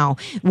until now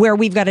where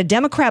we've got a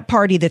Democrat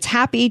Party that's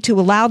happy to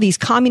allow these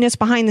communists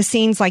behind the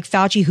scenes like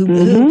Fauci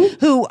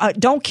who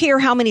don't care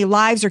how many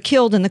lives are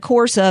killed in the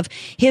course of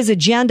his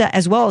agenda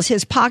as well as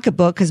his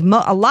pocketbook, because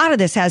a lot of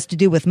this has to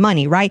do with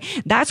money, right?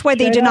 That's why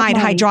they denied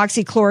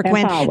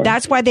hydroxychloroquine.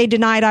 That's why they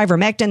denied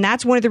ivermectin.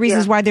 That's one of the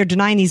reasons why they're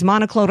denying these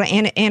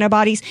monoclonal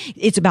antibodies.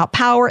 It's about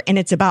power and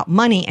it's about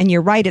money. And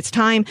you're right, it's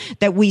time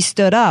that we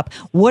stood up.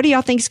 What do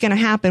y'all think is going to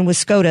happen with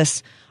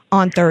SCOTUS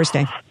on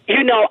Thursday?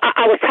 You know,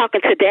 I was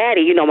talking to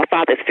Daddy. You know, my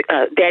father's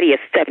Daddy is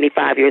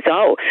 75 years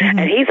old,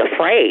 and he's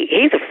afraid.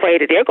 He's afraid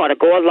that they're going to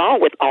go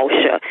along with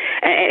OSHA,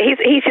 and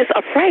he's just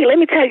afraid.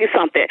 Let me tell you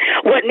something.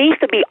 What needs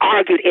to be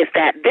argued is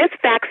that this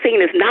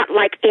vaccine is not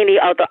like any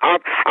other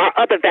our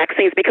other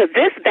vaccines, because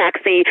this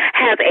vaccine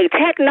has a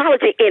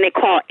technology in it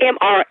called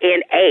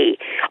mRNA.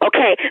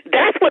 Okay,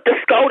 that's what the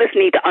SCOTUS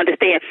need to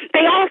understand.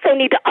 They also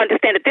need to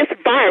understand that this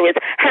virus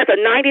has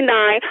a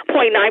 99.9%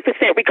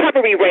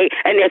 recovery rate,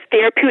 and there's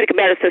therapeutic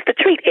medicines to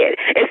treat it.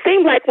 It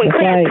seemed like when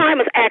Clarence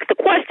Thomas asked the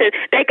question,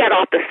 they got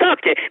off the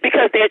subject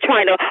because they're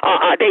trying to,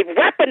 they've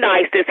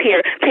weaponized this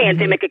here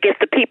pandemic against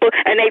the people,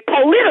 and they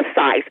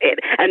politicize it.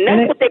 And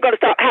that's what they're going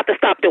to have to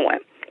stop doing.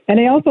 And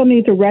they also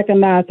need to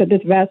recognize that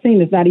this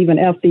vaccine is not even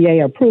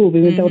FDA approved,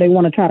 even though they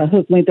want to try to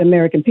hoodwink the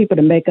American people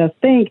to make us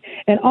think.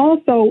 And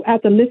also,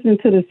 after listening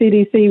to the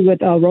CDC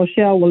with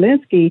Rochelle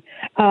Walensky,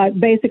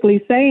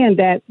 basically saying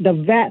that the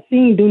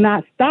vaccine do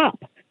not stop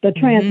the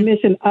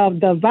transmission of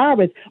the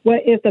virus. Well,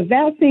 if the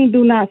vaccine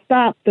do not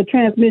stop the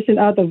transmission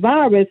of the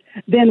virus,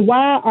 then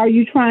why are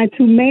you trying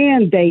to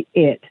mandate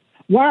it?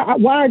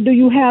 Why do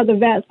you have the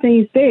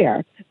vaccines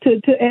there?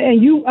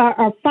 And you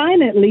are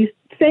finally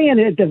saying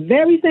it, the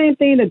very same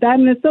thing that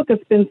Diamond and Silk has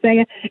been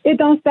saying. It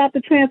don't stop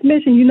the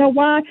transmission. You know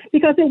why?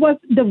 Because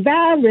the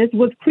virus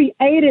was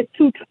created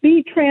to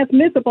be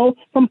transmissible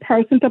from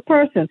person to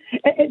person.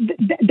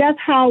 That's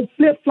how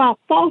Flip-Flop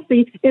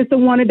Fauci is the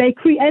one that they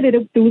created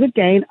it through the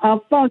gain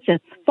of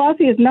function.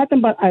 Fauci is nothing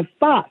but a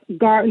fox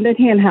guarding the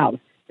hen house.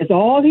 It's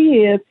all he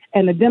is,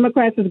 and the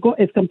Democrats is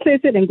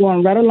complicit and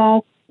going right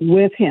along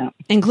with him,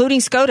 including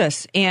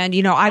SCOTUS. And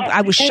you know,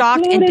 I was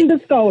shocked.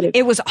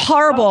 It was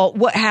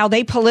horrible how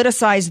they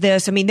politicized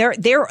this. I mean,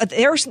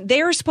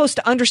 they're supposed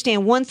to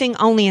understand one thing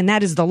only, and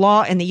that is the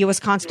law and the U.S.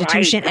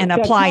 Constitution, and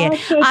apply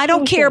it. I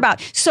don't care about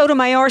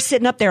Sotomayor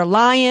sitting up there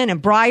lying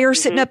and Breyer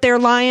sitting up there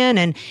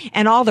lying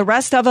and all the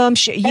rest of them.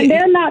 And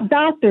they're not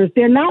doctors.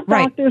 They're not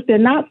doctors. They're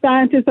not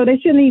scientists. So they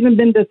shouldn't even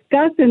been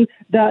discussing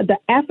the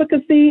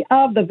efficacy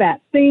of the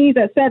vaccines,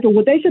 etc.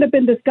 What they should have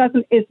been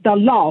discussing is the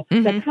law,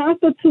 the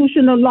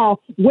constitutional law.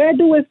 Where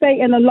do it say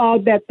in the law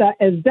that the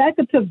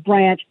executive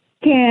branch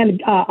can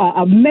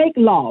make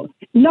laws?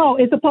 No,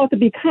 it's supposed to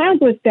be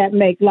Congress that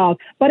make laws.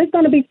 But it's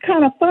going to be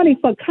kind of funny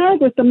for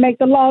Congress to make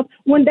the laws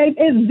when they've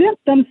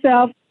exempt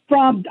themselves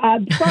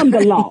from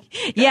the law.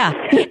 Yeah,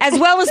 as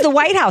well as the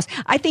White House.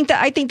 I think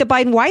the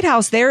Biden White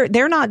House, they're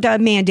not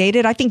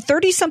mandated. I think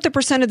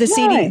 30-something% of the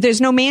CD, there's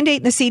no mandate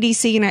in the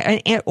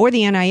CDC or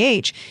the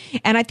NIH,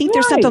 and I think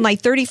there's something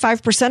like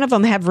 35% of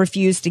them have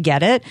refused to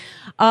get it.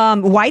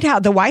 The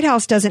White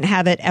House doesn't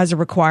have it as a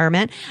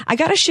requirement. I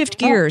got to shift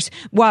gears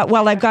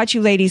while I've got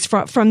you ladies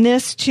from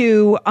this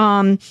to.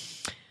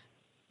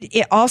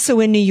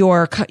 Also in New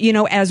York,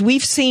 as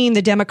we've seen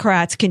the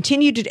Democrats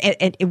continue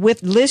to,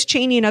 with Liz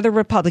Cheney and other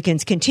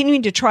Republicans,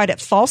 continuing to try to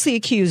falsely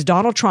accuse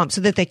Donald Trump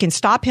so that they can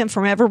stop him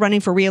from ever running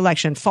for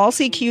re-election,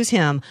 falsely accuse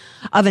him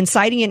of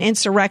inciting an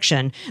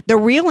insurrection. The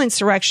real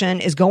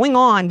insurrection is going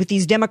on with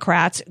these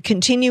Democrats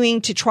continuing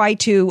to try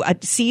to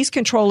seize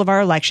control of our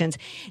elections.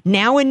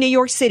 Now in New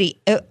York City,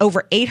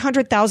 over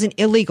 800,000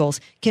 illegals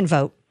can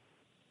vote.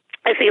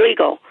 It's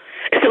illegal.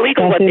 It's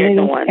illegal what they're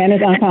doing. And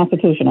it's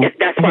unconstitutional.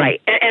 That's right.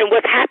 And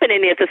what's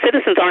happening is the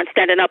citizens aren't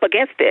standing up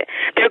against it.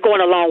 They're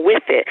going along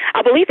with it.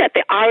 I believe that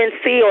the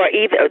RNC or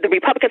either the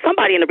Republican,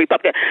 somebody in the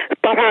Republican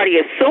Party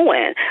is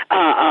suing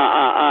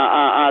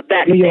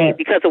that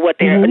state because of what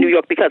they're New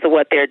York because of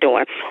what they're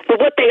doing. But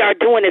what they are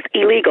doing is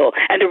illegal.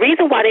 And the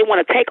reason why they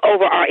want to take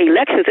over our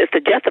elections is to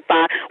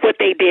justify what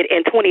they did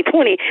in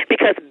 2020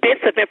 because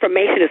bits of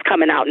information is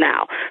coming out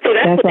now. So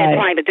that's what they're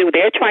trying to do.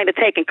 They're trying to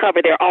take and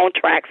cover their own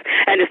tracks,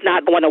 and it's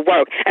not going to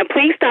work. And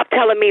please stop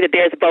telling me that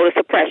there's voter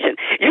suppression.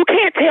 You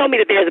can't tell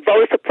me that there's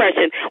voter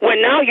suppression when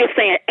now you're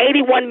saying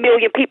 81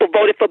 million people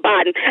voted for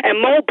Biden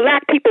and more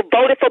black people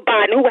voted for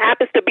Biden, who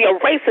happens to be a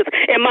racist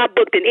in my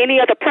book than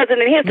any other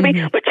president in history.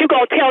 But you're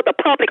going to tell the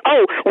public,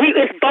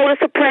 it's voter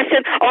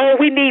suppression.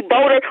 We need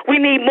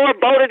more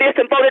voter this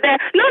and voter that.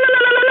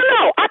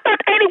 No. I thought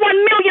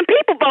 81 million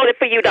people voted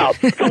for you, though.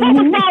 So what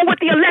was wrong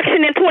with the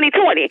election in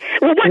 2020?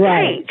 Well, what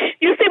changed?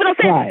 You see what I'm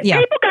saying? Right. Yeah.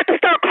 People got to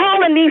start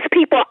calling these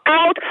people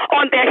out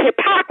on their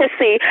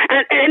hypocrisy,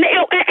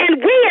 and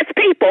we as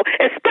people,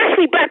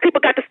 especially black people,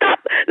 got to stop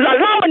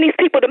allowing these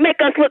people to make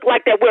us look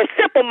like that we're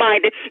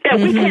simple-minded, that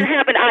we can't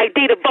have an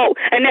ID to vote,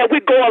 and that we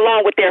go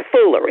along with their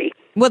foolery.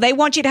 Well, they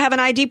want you to have an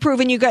ID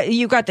proving you got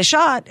the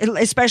shot,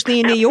 especially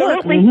in New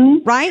York,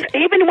 right?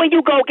 Even when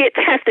you go get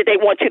tested,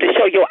 they want you to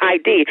show your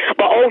ID.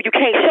 But you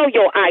can't show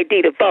your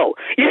ID to vote.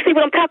 You see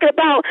what I'm talking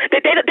about?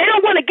 They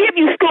don't want to give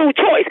you school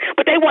choice,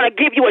 but they want to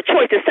give you a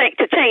choice to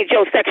change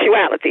your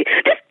sexuality.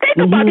 Just think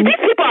about it. These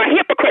people are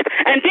hypocrites.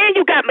 And then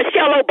you got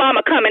Michelle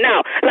Obama coming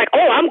out like,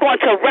 I'm going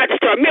to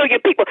register 1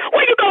 million people.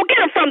 Where you going to get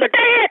them from? The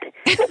dead?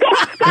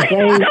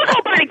 There's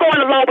nobody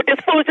going along with this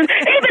foolishness.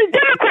 Even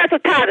Democrats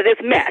are tired of this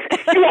mess.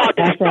 You all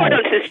destroyed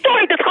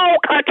this whole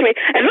country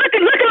and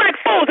looking like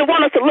fools and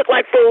want us to look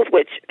like fools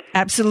with you.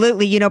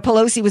 Absolutely.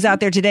 Pelosi was out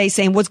there today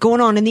saying what's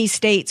going on in these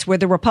states where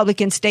the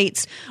Republican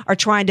states are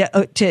trying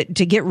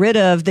to get rid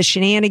of the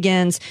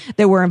shenanigans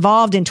that were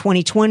involved in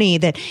 2020,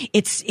 that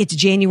it's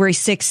January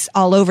 6th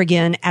all over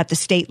again at the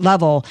state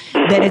level,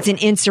 that it's an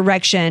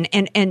insurrection.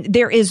 And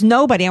there is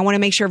nobody, I want to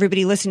make sure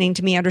everybody listening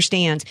to me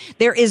understands,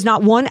 there is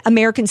not one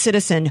American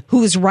citizen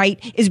whose right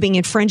is being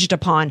infringed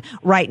upon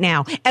right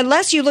now.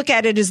 Unless you look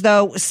at it as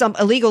though some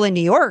illegal in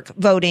New York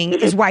voting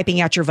is wiping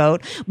out your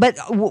vote.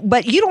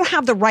 But you don't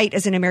have the right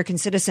as an American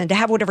citizen to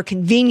have whatever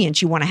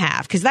convenience you want to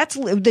have. Because that's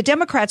the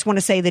Democrats want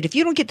to say that if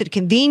you don't get the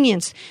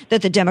convenience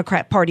that the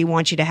Democrat Party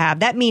wants you to have,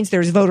 that means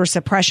there's voter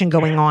suppression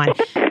going on.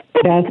 But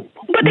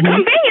the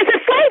convenience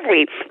is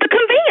slavery. The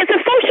convenience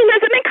is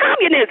socialism and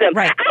communism.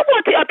 Right. I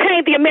want to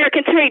obtain the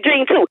American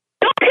dream too.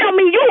 Don't tell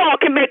me you all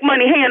can make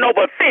money hand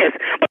over fist,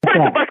 but the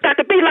rest of us got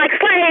to be like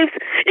slaves.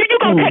 You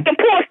gonna take and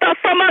pour stuff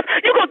from us.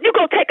 You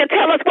gonna take and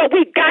tell us what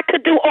we got to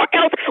do, or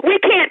else we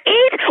can't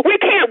eat, we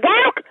can't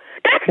work.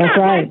 That's not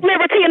right. like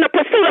liberty and the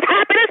pursuit of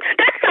happiness.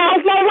 That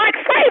sounds more like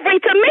slavery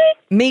to me.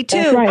 Me too.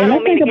 That's right. I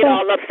don't mean to get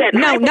all upset.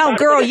 No,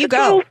 girl, you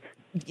go.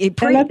 And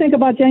let's think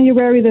about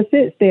January the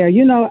 6th there.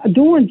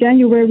 During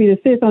January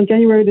the 6th, on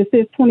January the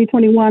 6th,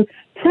 2021,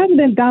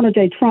 President Donald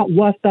J. Trump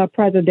was the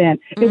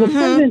president. It was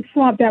President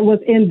Trump that was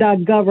in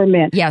the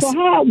government. Yes. So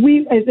how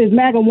we, as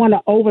MAGA, want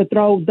to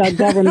overthrow the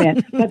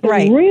government. But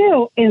the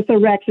real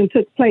insurrection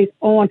took place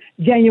on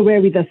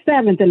January the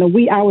 7th in the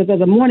wee hours of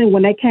the morning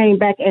when they came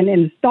back and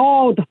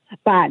installed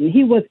Biden.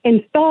 He was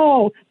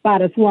installed by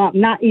the swamp,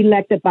 not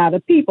elected by the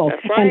people.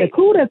 That's right. And the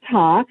coup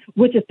d'etat,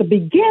 which is the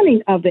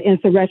beginning of the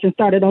insurrection,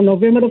 started on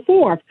November the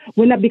 4th.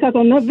 Because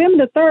on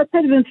November the 3rd,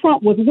 President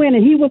Trump was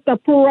winning. He was the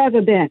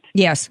president.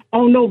 Yes.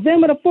 On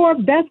November the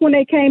 4th, that's when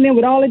they came in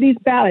with all of these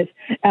ballots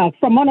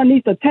from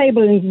underneath the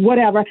table and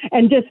whatever,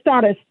 and just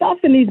started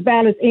stuffing these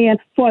ballots in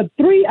for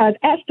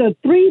extra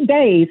 3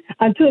 days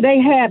until they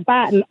had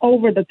Biden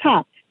over the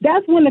top.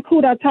 That's when the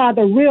coup d'etat,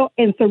 the real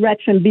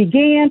insurrection,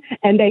 began,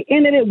 and they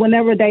ended it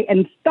whenever they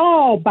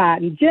installed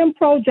Biden, Jim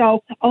Crow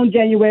Joe, on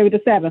January the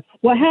 7th.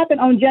 What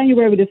happened on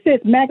January the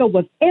 6th, MAGA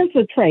was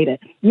infiltrated.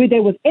 They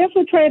was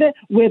infiltrated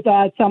with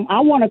some, I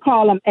want to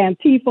call them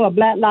Antifa,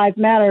 Black Lives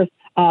Matter,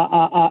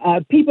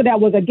 people that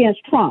was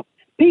against Trump.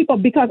 People,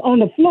 because on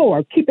the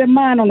floor, keep in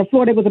mind, on the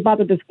floor, they was about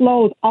to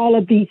disclose all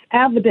of these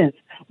evidence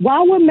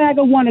Why would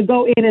MAGA want to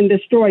go in and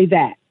destroy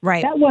that?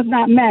 Right. That was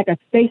not MAGA.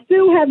 They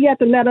still have yet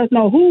to let us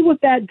know who was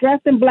that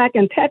dressed in black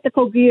and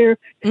tactical gear,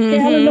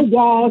 scaling the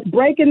walls,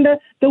 breaking the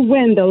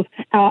windows,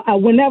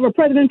 whenever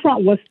President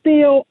Trump was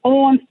still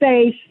on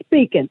stage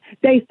speaking.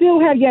 They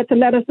still have yet to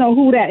let us know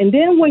who that. And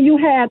then when you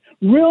had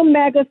real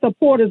MAGA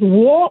supporters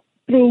walk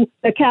through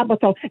the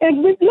Capitol,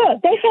 and look,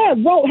 they had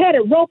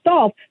it roped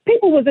off.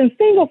 People was in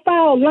single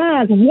file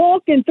lines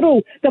walking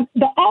through. The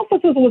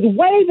officers was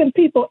waving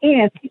people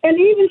in and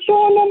even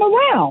showing them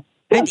around.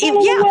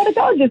 Telling them where to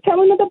go, just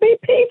telling them to be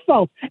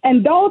peaceful.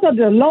 And those are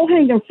the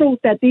low-hanging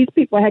fruits that these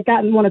people had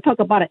gotten. Want to talk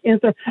about an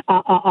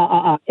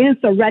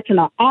insurrection,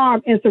 an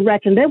armed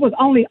insurrection. They was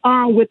only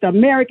armed with the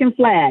American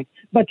flag.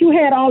 But you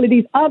had all of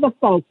these other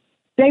folks.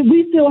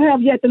 We still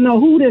have yet to know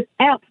who this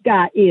Alps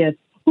guy is,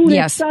 who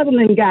this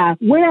Sutherland guy,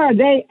 where are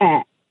they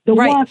at? The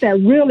ones that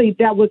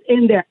was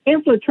in there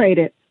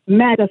infiltrated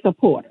MAGA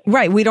supporter.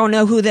 Right. We don't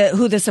know who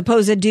the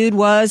supposed dude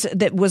was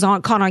that was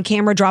caught on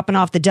camera dropping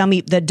off the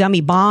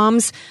dummy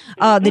bombs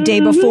the day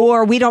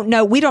before. We don't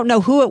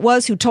know who it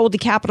was who told the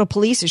Capitol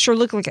Police. It sure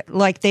looked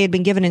like they had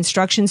been given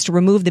instructions to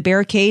remove the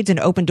barricades and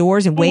open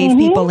doors and wave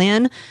people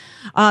in.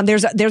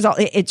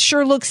 It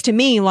sure looks to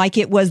me like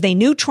it was, they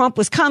knew Trump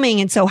was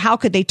coming. And so how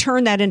could they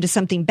turn that into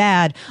something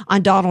bad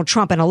on Donald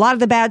Trump? And a lot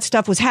of the bad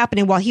stuff was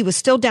happening while he was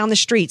still down the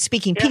street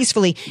speaking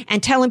peacefully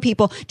and telling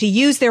people to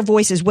use their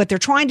voices. What they're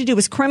trying to do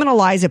is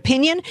criminalize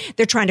opinion.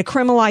 They're trying to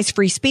criminalize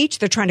free speech.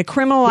 They're trying to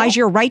criminalize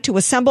your right to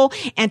assemble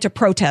and to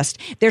protest.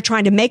 They're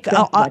trying to make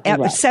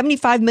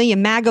 75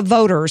 million MAGA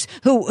voters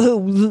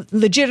who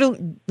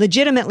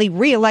legitimately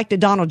reelected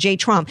Donald J.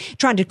 Trump,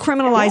 trying to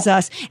criminalize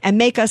us and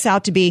make us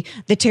out to be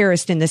the terrorists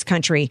in this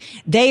country.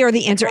 They are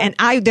the and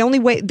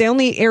the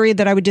only area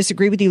that I would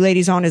disagree with you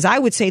ladies on is I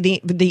would say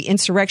the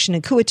insurrection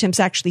and coup attempts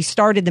actually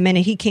started the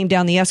minute he came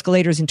down the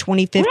escalators in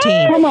 2015.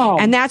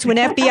 And that's when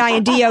FBI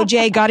and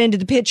DOJ got into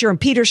the picture, and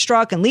Peter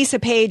Strzok and Lisa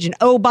Page and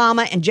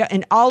Obama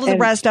and all of the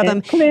rest of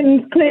them.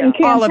 Clinton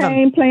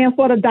campaign playing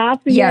for the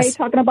dossier,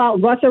 talking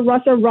about Russia.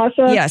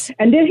 Yes.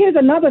 And then here's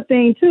another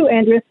thing too,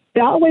 Andrea. They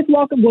always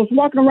was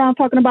walking around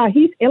talking about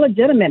he's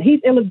illegitimate,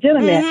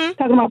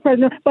 talking about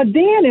president. But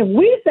then if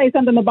we say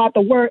something about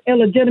the word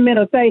illegitimate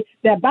or say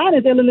that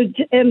Biden's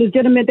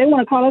illegitimate, they want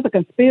to call us a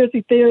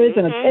conspiracy theorist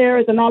and a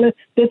terrorist and all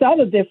this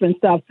other different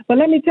stuff. But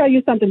let me tell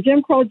you something.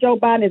 Jim Crow Joe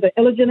Biden is an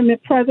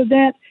illegitimate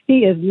president. He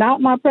is not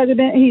my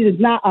president. He is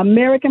not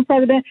American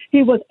president.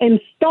 He was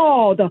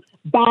installed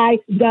by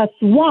the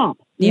swamp.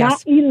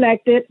 Not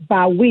elected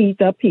by we,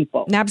 the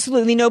people.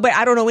 Absolutely. No, but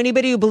I don't know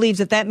anybody who believes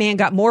that man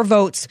got more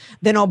votes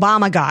than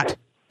Obama got.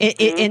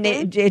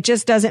 It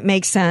just doesn't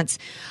make sense.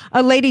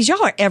 Ladies,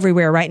 y'all are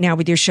everywhere right now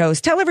with your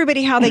shows. Tell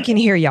everybody how they can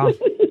hear y'all.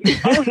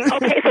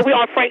 Okay, so we're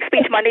on Frank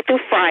Speech Monday through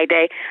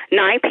Friday,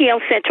 9 p.m.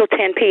 Central,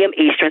 10 p.m.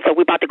 Eastern. So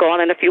we're about to go on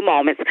in a few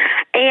moments.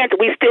 And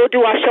we still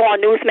do our show on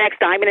Newsmax,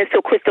 Diamond and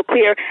Still Crystal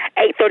Clear,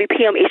 8:30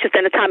 p.m. Eastern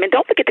Standard Time. And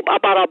don't forget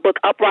about our book,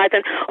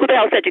 Uprising. Who the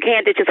hell said you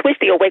can't ditch and switch?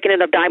 The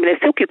Awakening of Diamond and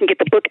Silk. You can get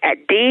the book at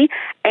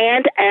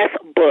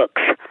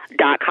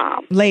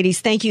dandsbooks.com.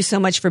 Ladies, thank you so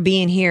much for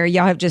being here.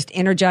 Y'all have just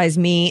energized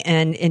me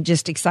and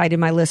just excited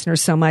my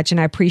listeners so much,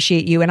 and I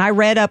appreciate you. And I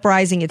read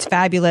Uprising. It's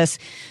fabulous.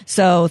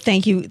 So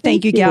thank you,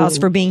 gals,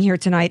 for being here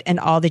tonight and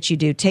all that you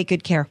do. Take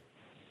good care.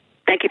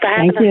 Thank you for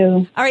having us. Thank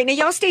you. All right, now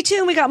y'all stay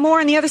tuned. We got more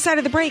on the other side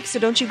of the break, so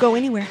don't you go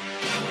anywhere.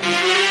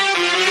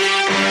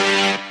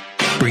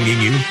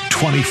 Bringing you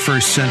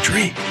 21st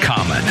century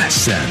common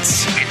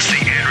sense. It's the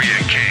Andrea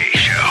Kaye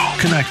Show.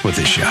 Connect with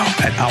the show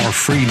at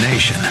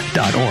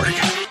ourfreenation.org.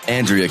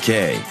 Andrea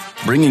Kaye,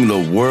 bringing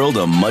the world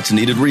a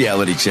much-needed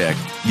reality check.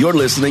 You're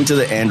listening to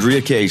The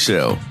Andrea Kaye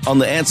Show on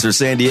The Answer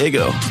San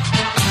Diego.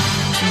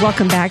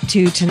 Welcome back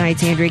to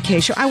tonight's Andrea Kaye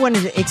Show. I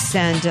wanted to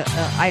extend,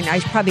 I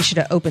probably should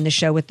have opened the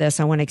show with this.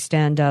 I want to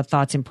extend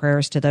thoughts and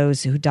prayers to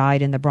those who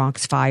died in the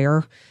Bronx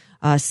fire.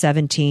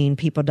 17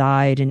 people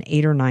died and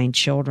 8 or 9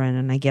 children.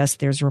 And I guess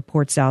there's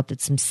reports out that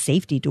some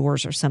safety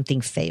doors or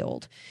something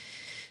failed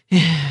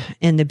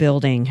in the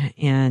building.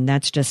 And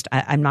that's just,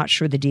 I'm not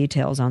sure the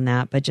details on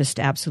that, but just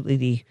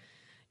absolutely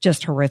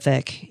just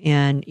horrific.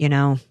 And,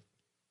 it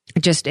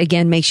just,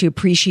 again, makes you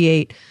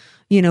appreciate,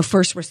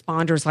 first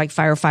responders like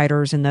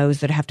firefighters and those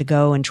that have to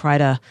go and try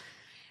to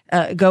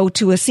go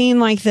to a scene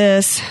like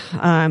this.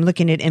 I'm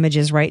looking at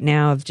images right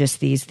now of just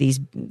these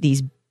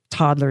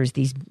toddlers,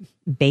 these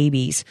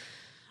babies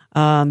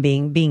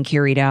being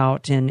carried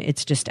out, and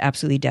it's just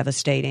absolutely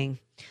devastating.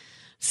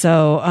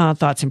 So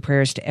thoughts and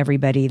prayers to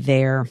everybody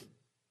there.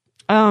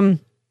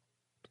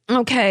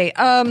 Okay,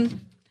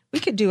 we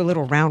could do a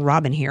little round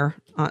robin here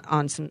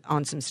on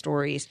some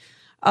stories.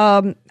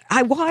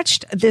 I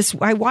watched this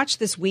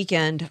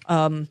weekend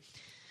a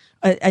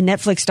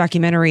Netflix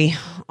documentary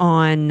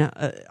on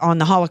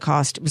the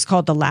Holocaust. It was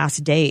called The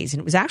Last Days, and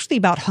it was actually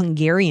about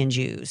Hungarian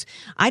Jews.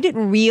 I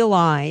didn't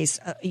realize,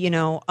 we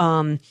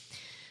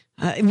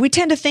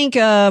tend to think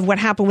of what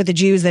happened with the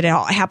Jews, that it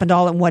all happened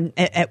all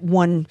at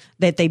one,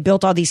 that they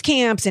built all these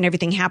camps and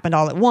everything happened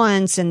all at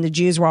once, and the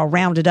Jews were all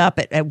rounded up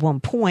at one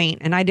point.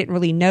 And I didn't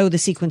really know the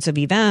sequence of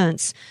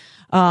events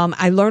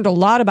I learned a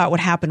lot about what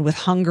happened with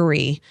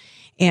Hungary.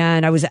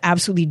 And I was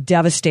absolutely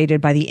devastated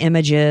by the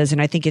images.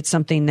 And I think it's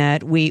something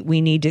that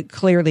we need to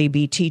clearly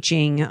be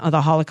teaching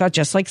the Holocaust,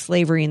 just like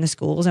slavery in the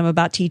schools. I'm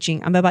about teaching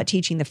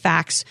the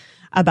facts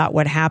about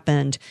what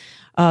happened.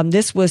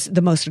 This was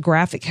the most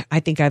graphic I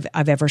think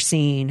I've ever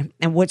seen.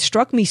 And what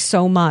struck me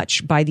so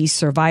much by these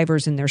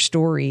survivors and their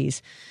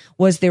stories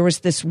was there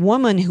was this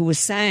woman who was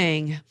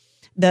saying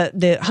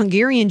the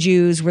Hungarian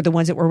Jews were the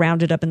ones that were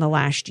rounded up in the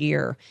last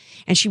year.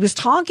 And she was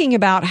talking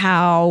about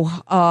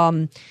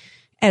how,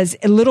 as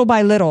little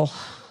by little,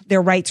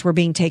 their rights were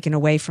being taken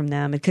away from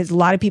them. Because a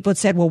lot of people had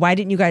said, well, why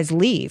didn't you guys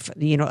leave?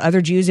 You know,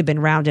 other Jews had been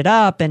rounded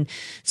up, and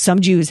some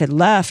Jews had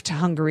left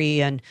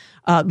Hungary and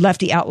left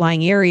the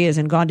outlying areas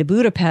and gone to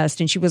Budapest.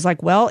 And she was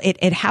like, well,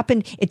 it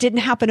happened. It didn't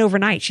happen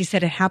overnight. She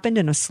said it happened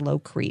in a slow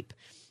creep.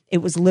 It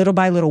was little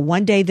by little.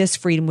 One day this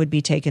freedom would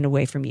be taken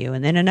away from you.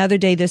 And then another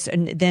day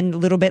and then a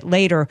little bit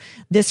later,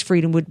 this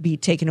freedom would be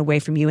taken away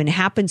from you. And it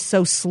happened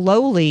so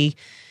slowly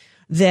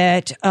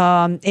that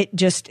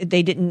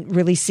they didn't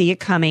really see it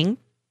coming.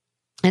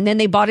 And then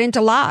they bought into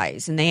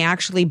lies, and they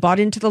actually bought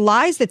into the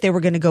lies that they were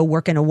going to go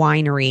work in a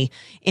winery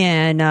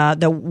in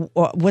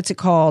what's it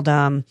called?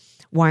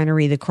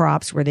 Winery, the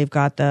crops where they've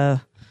got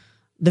the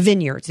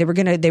vineyards. They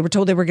were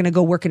told they were going to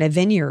go work in a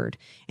vineyard,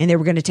 and they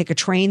were going to take a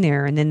train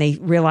there. And then they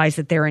realized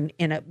that they're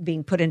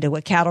being put into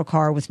a cattle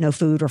car with no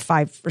food or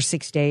 5 or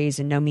 6 days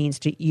and no means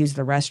to use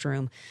the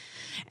restroom.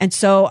 And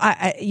so,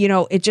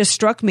 it just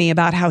struck me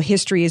about how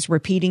history is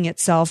repeating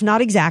itself.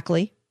 Not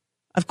exactly.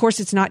 Of course,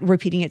 it's not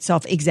repeating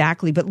itself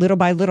exactly, but little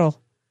by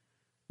little.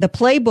 The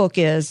playbook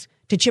is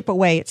to chip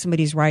away at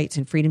somebody's rights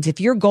and freedoms. If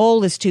your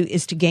goal is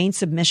to gain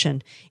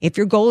submission, if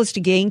your goal is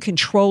to gain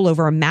control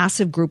over a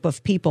massive group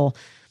of people,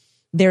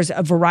 there's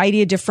a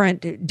variety of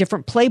different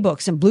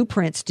playbooks and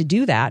blueprints to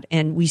do that.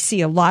 And we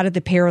see a lot of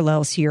the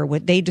parallels here.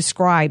 What they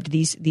described,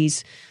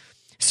 these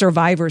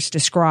survivors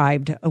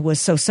described, was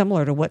so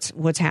similar to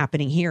what's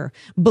happening here.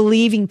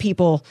 Believing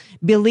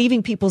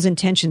people's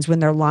intentions when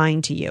they're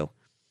lying to you.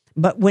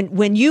 But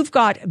when you've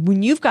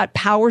got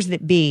powers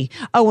that be,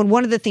 and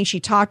one of the things she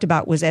talked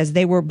about was as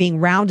they were being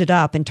rounded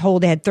up and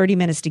told they had 30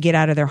 minutes to get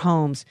out of their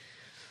homes,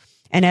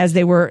 and as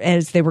they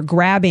were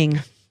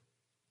grabbing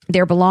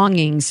their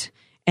belongings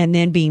and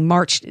then being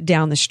marched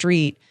down the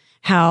street,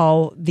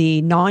 how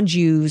the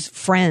non-Jews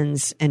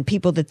friends and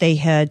people that they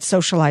had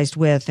socialized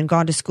with and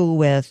gone to school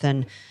with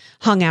and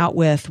hung out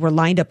with were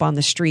lined up on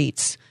the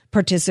streets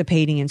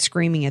participating and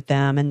screaming at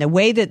them. And the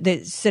way that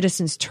the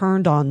citizens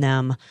turned on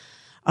them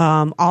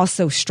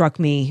also struck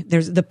me.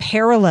 There's the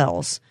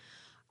parallels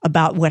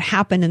about what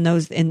happened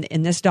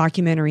in this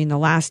documentary in the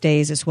last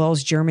days, as well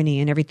as Germany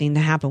and everything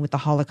that happened with the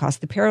Holocaust.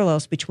 The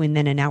parallels between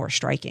then and now are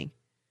striking.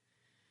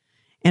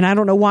 And I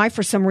don't know why,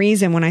 for some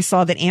reason, when I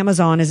saw that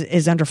Amazon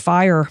is under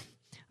fire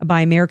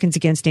by Americans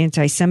Against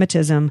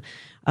Anti-Semitism,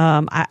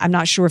 I'm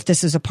not sure if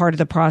this is a part of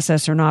the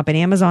process or not, but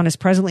Amazon is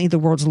presently the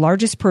world's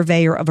largest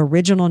purveyor of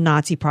original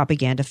Nazi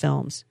propaganda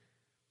films.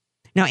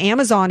 Now,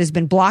 Amazon has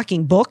been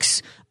blocking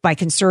books by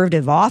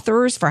conservative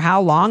authors for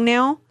how long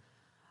now?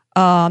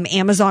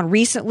 Amazon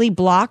recently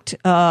blocked,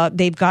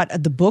 they've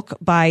got the book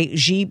by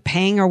Xi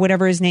Jinping or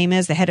whatever his name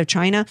is, the head of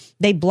China.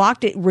 They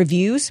blocked it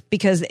reviews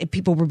because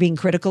people were being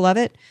critical of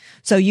it.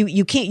 So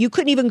you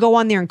couldn't even go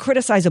on there and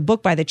criticize a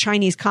book by the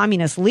Chinese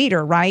communist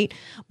leader, right?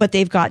 But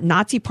they've got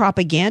Nazi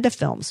propaganda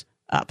films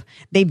up.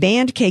 They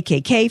banned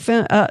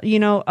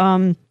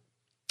KKK,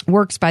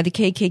 works by the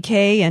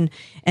KKK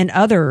and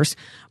others,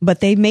 but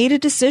they made a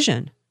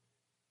decision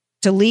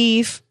to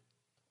leave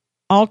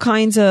all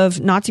kinds of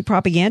Nazi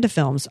propaganda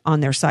films on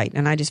their site,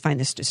 and I just find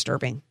this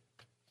disturbing.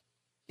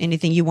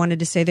 Anything you wanted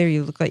to say there?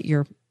 You look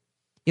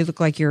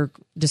like you're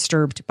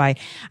disturbed by.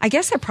 I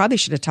guess I probably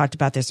should have talked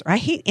about this. I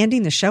hate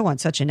ending the show on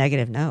such a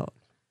negative note.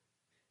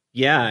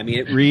 Yeah, I mean,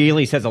 it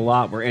really says a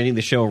lot. We're ending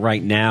the show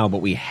right now,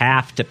 but we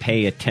have to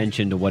pay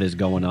attention to what is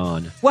going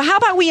on. Well, how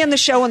about we end the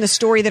show on the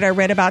story that I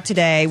read about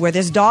today, where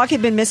this dog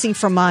had been missing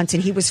for months,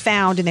 and he was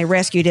found, and they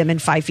rescued him in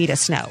 5 feet of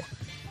snow.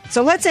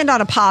 So let's end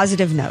on a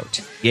positive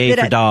note. Yay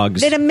for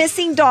dogs. That a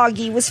missing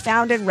doggie was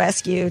found and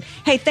rescued.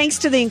 Hey, thanks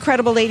to the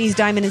incredible ladies,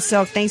 Diamond and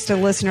Silk. Thanks to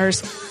the listeners.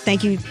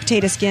 Thank you,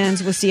 Potato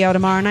Skins. We'll see you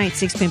tomorrow night,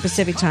 6 p.m.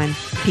 Pacific time.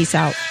 Peace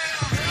out.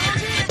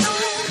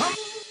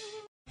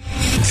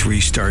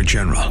 3-star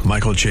General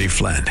Michael J.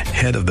 Flynn,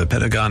 head of the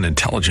Pentagon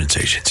Intelligence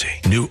Agency,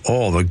 knew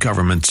all the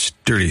government's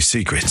dirty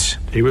secrets.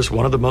 He was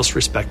one of the most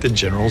respected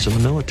generals in the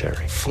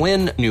military.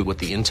 Flynn knew what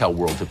the intel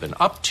world had been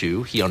up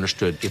to. He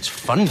understood its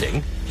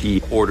funding.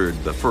 He ordered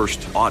the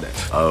first audit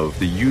of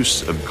the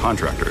use of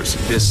contractors.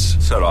 This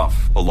set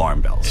off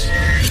alarm bells.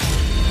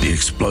 The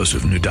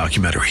explosive new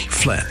documentary,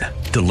 Flynn,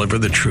 Deliver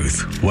the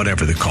Truth,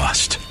 Whatever the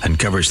Cost,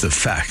 uncovers the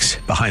facts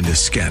behind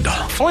this scandal.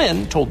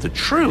 Flynn told the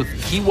truth.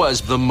 He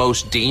was the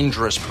most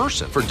dangerous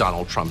person for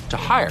Donald Trump to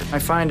hire. I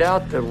find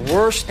out the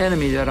worst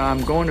enemy that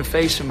I'm going to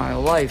face in my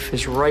life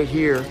is right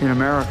here in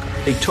America.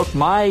 They took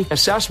my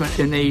assessment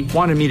and they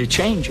wanted me to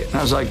change it. And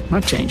I was like, I'm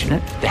not changing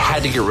it. They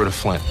had to get rid of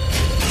Flynn.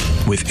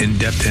 With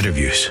in-depth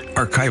interviews,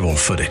 archival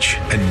footage,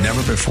 and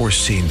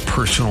never-before-seen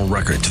personal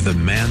records of the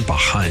man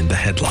behind the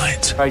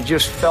headlines. I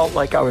just felt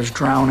like I was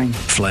drowning.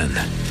 Flynn,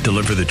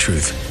 deliver the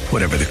truth,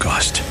 whatever the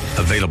cost.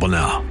 Available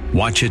now.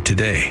 Watch it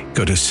today.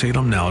 Go to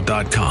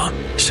salemnow.com.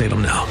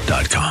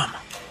 salemnow.com.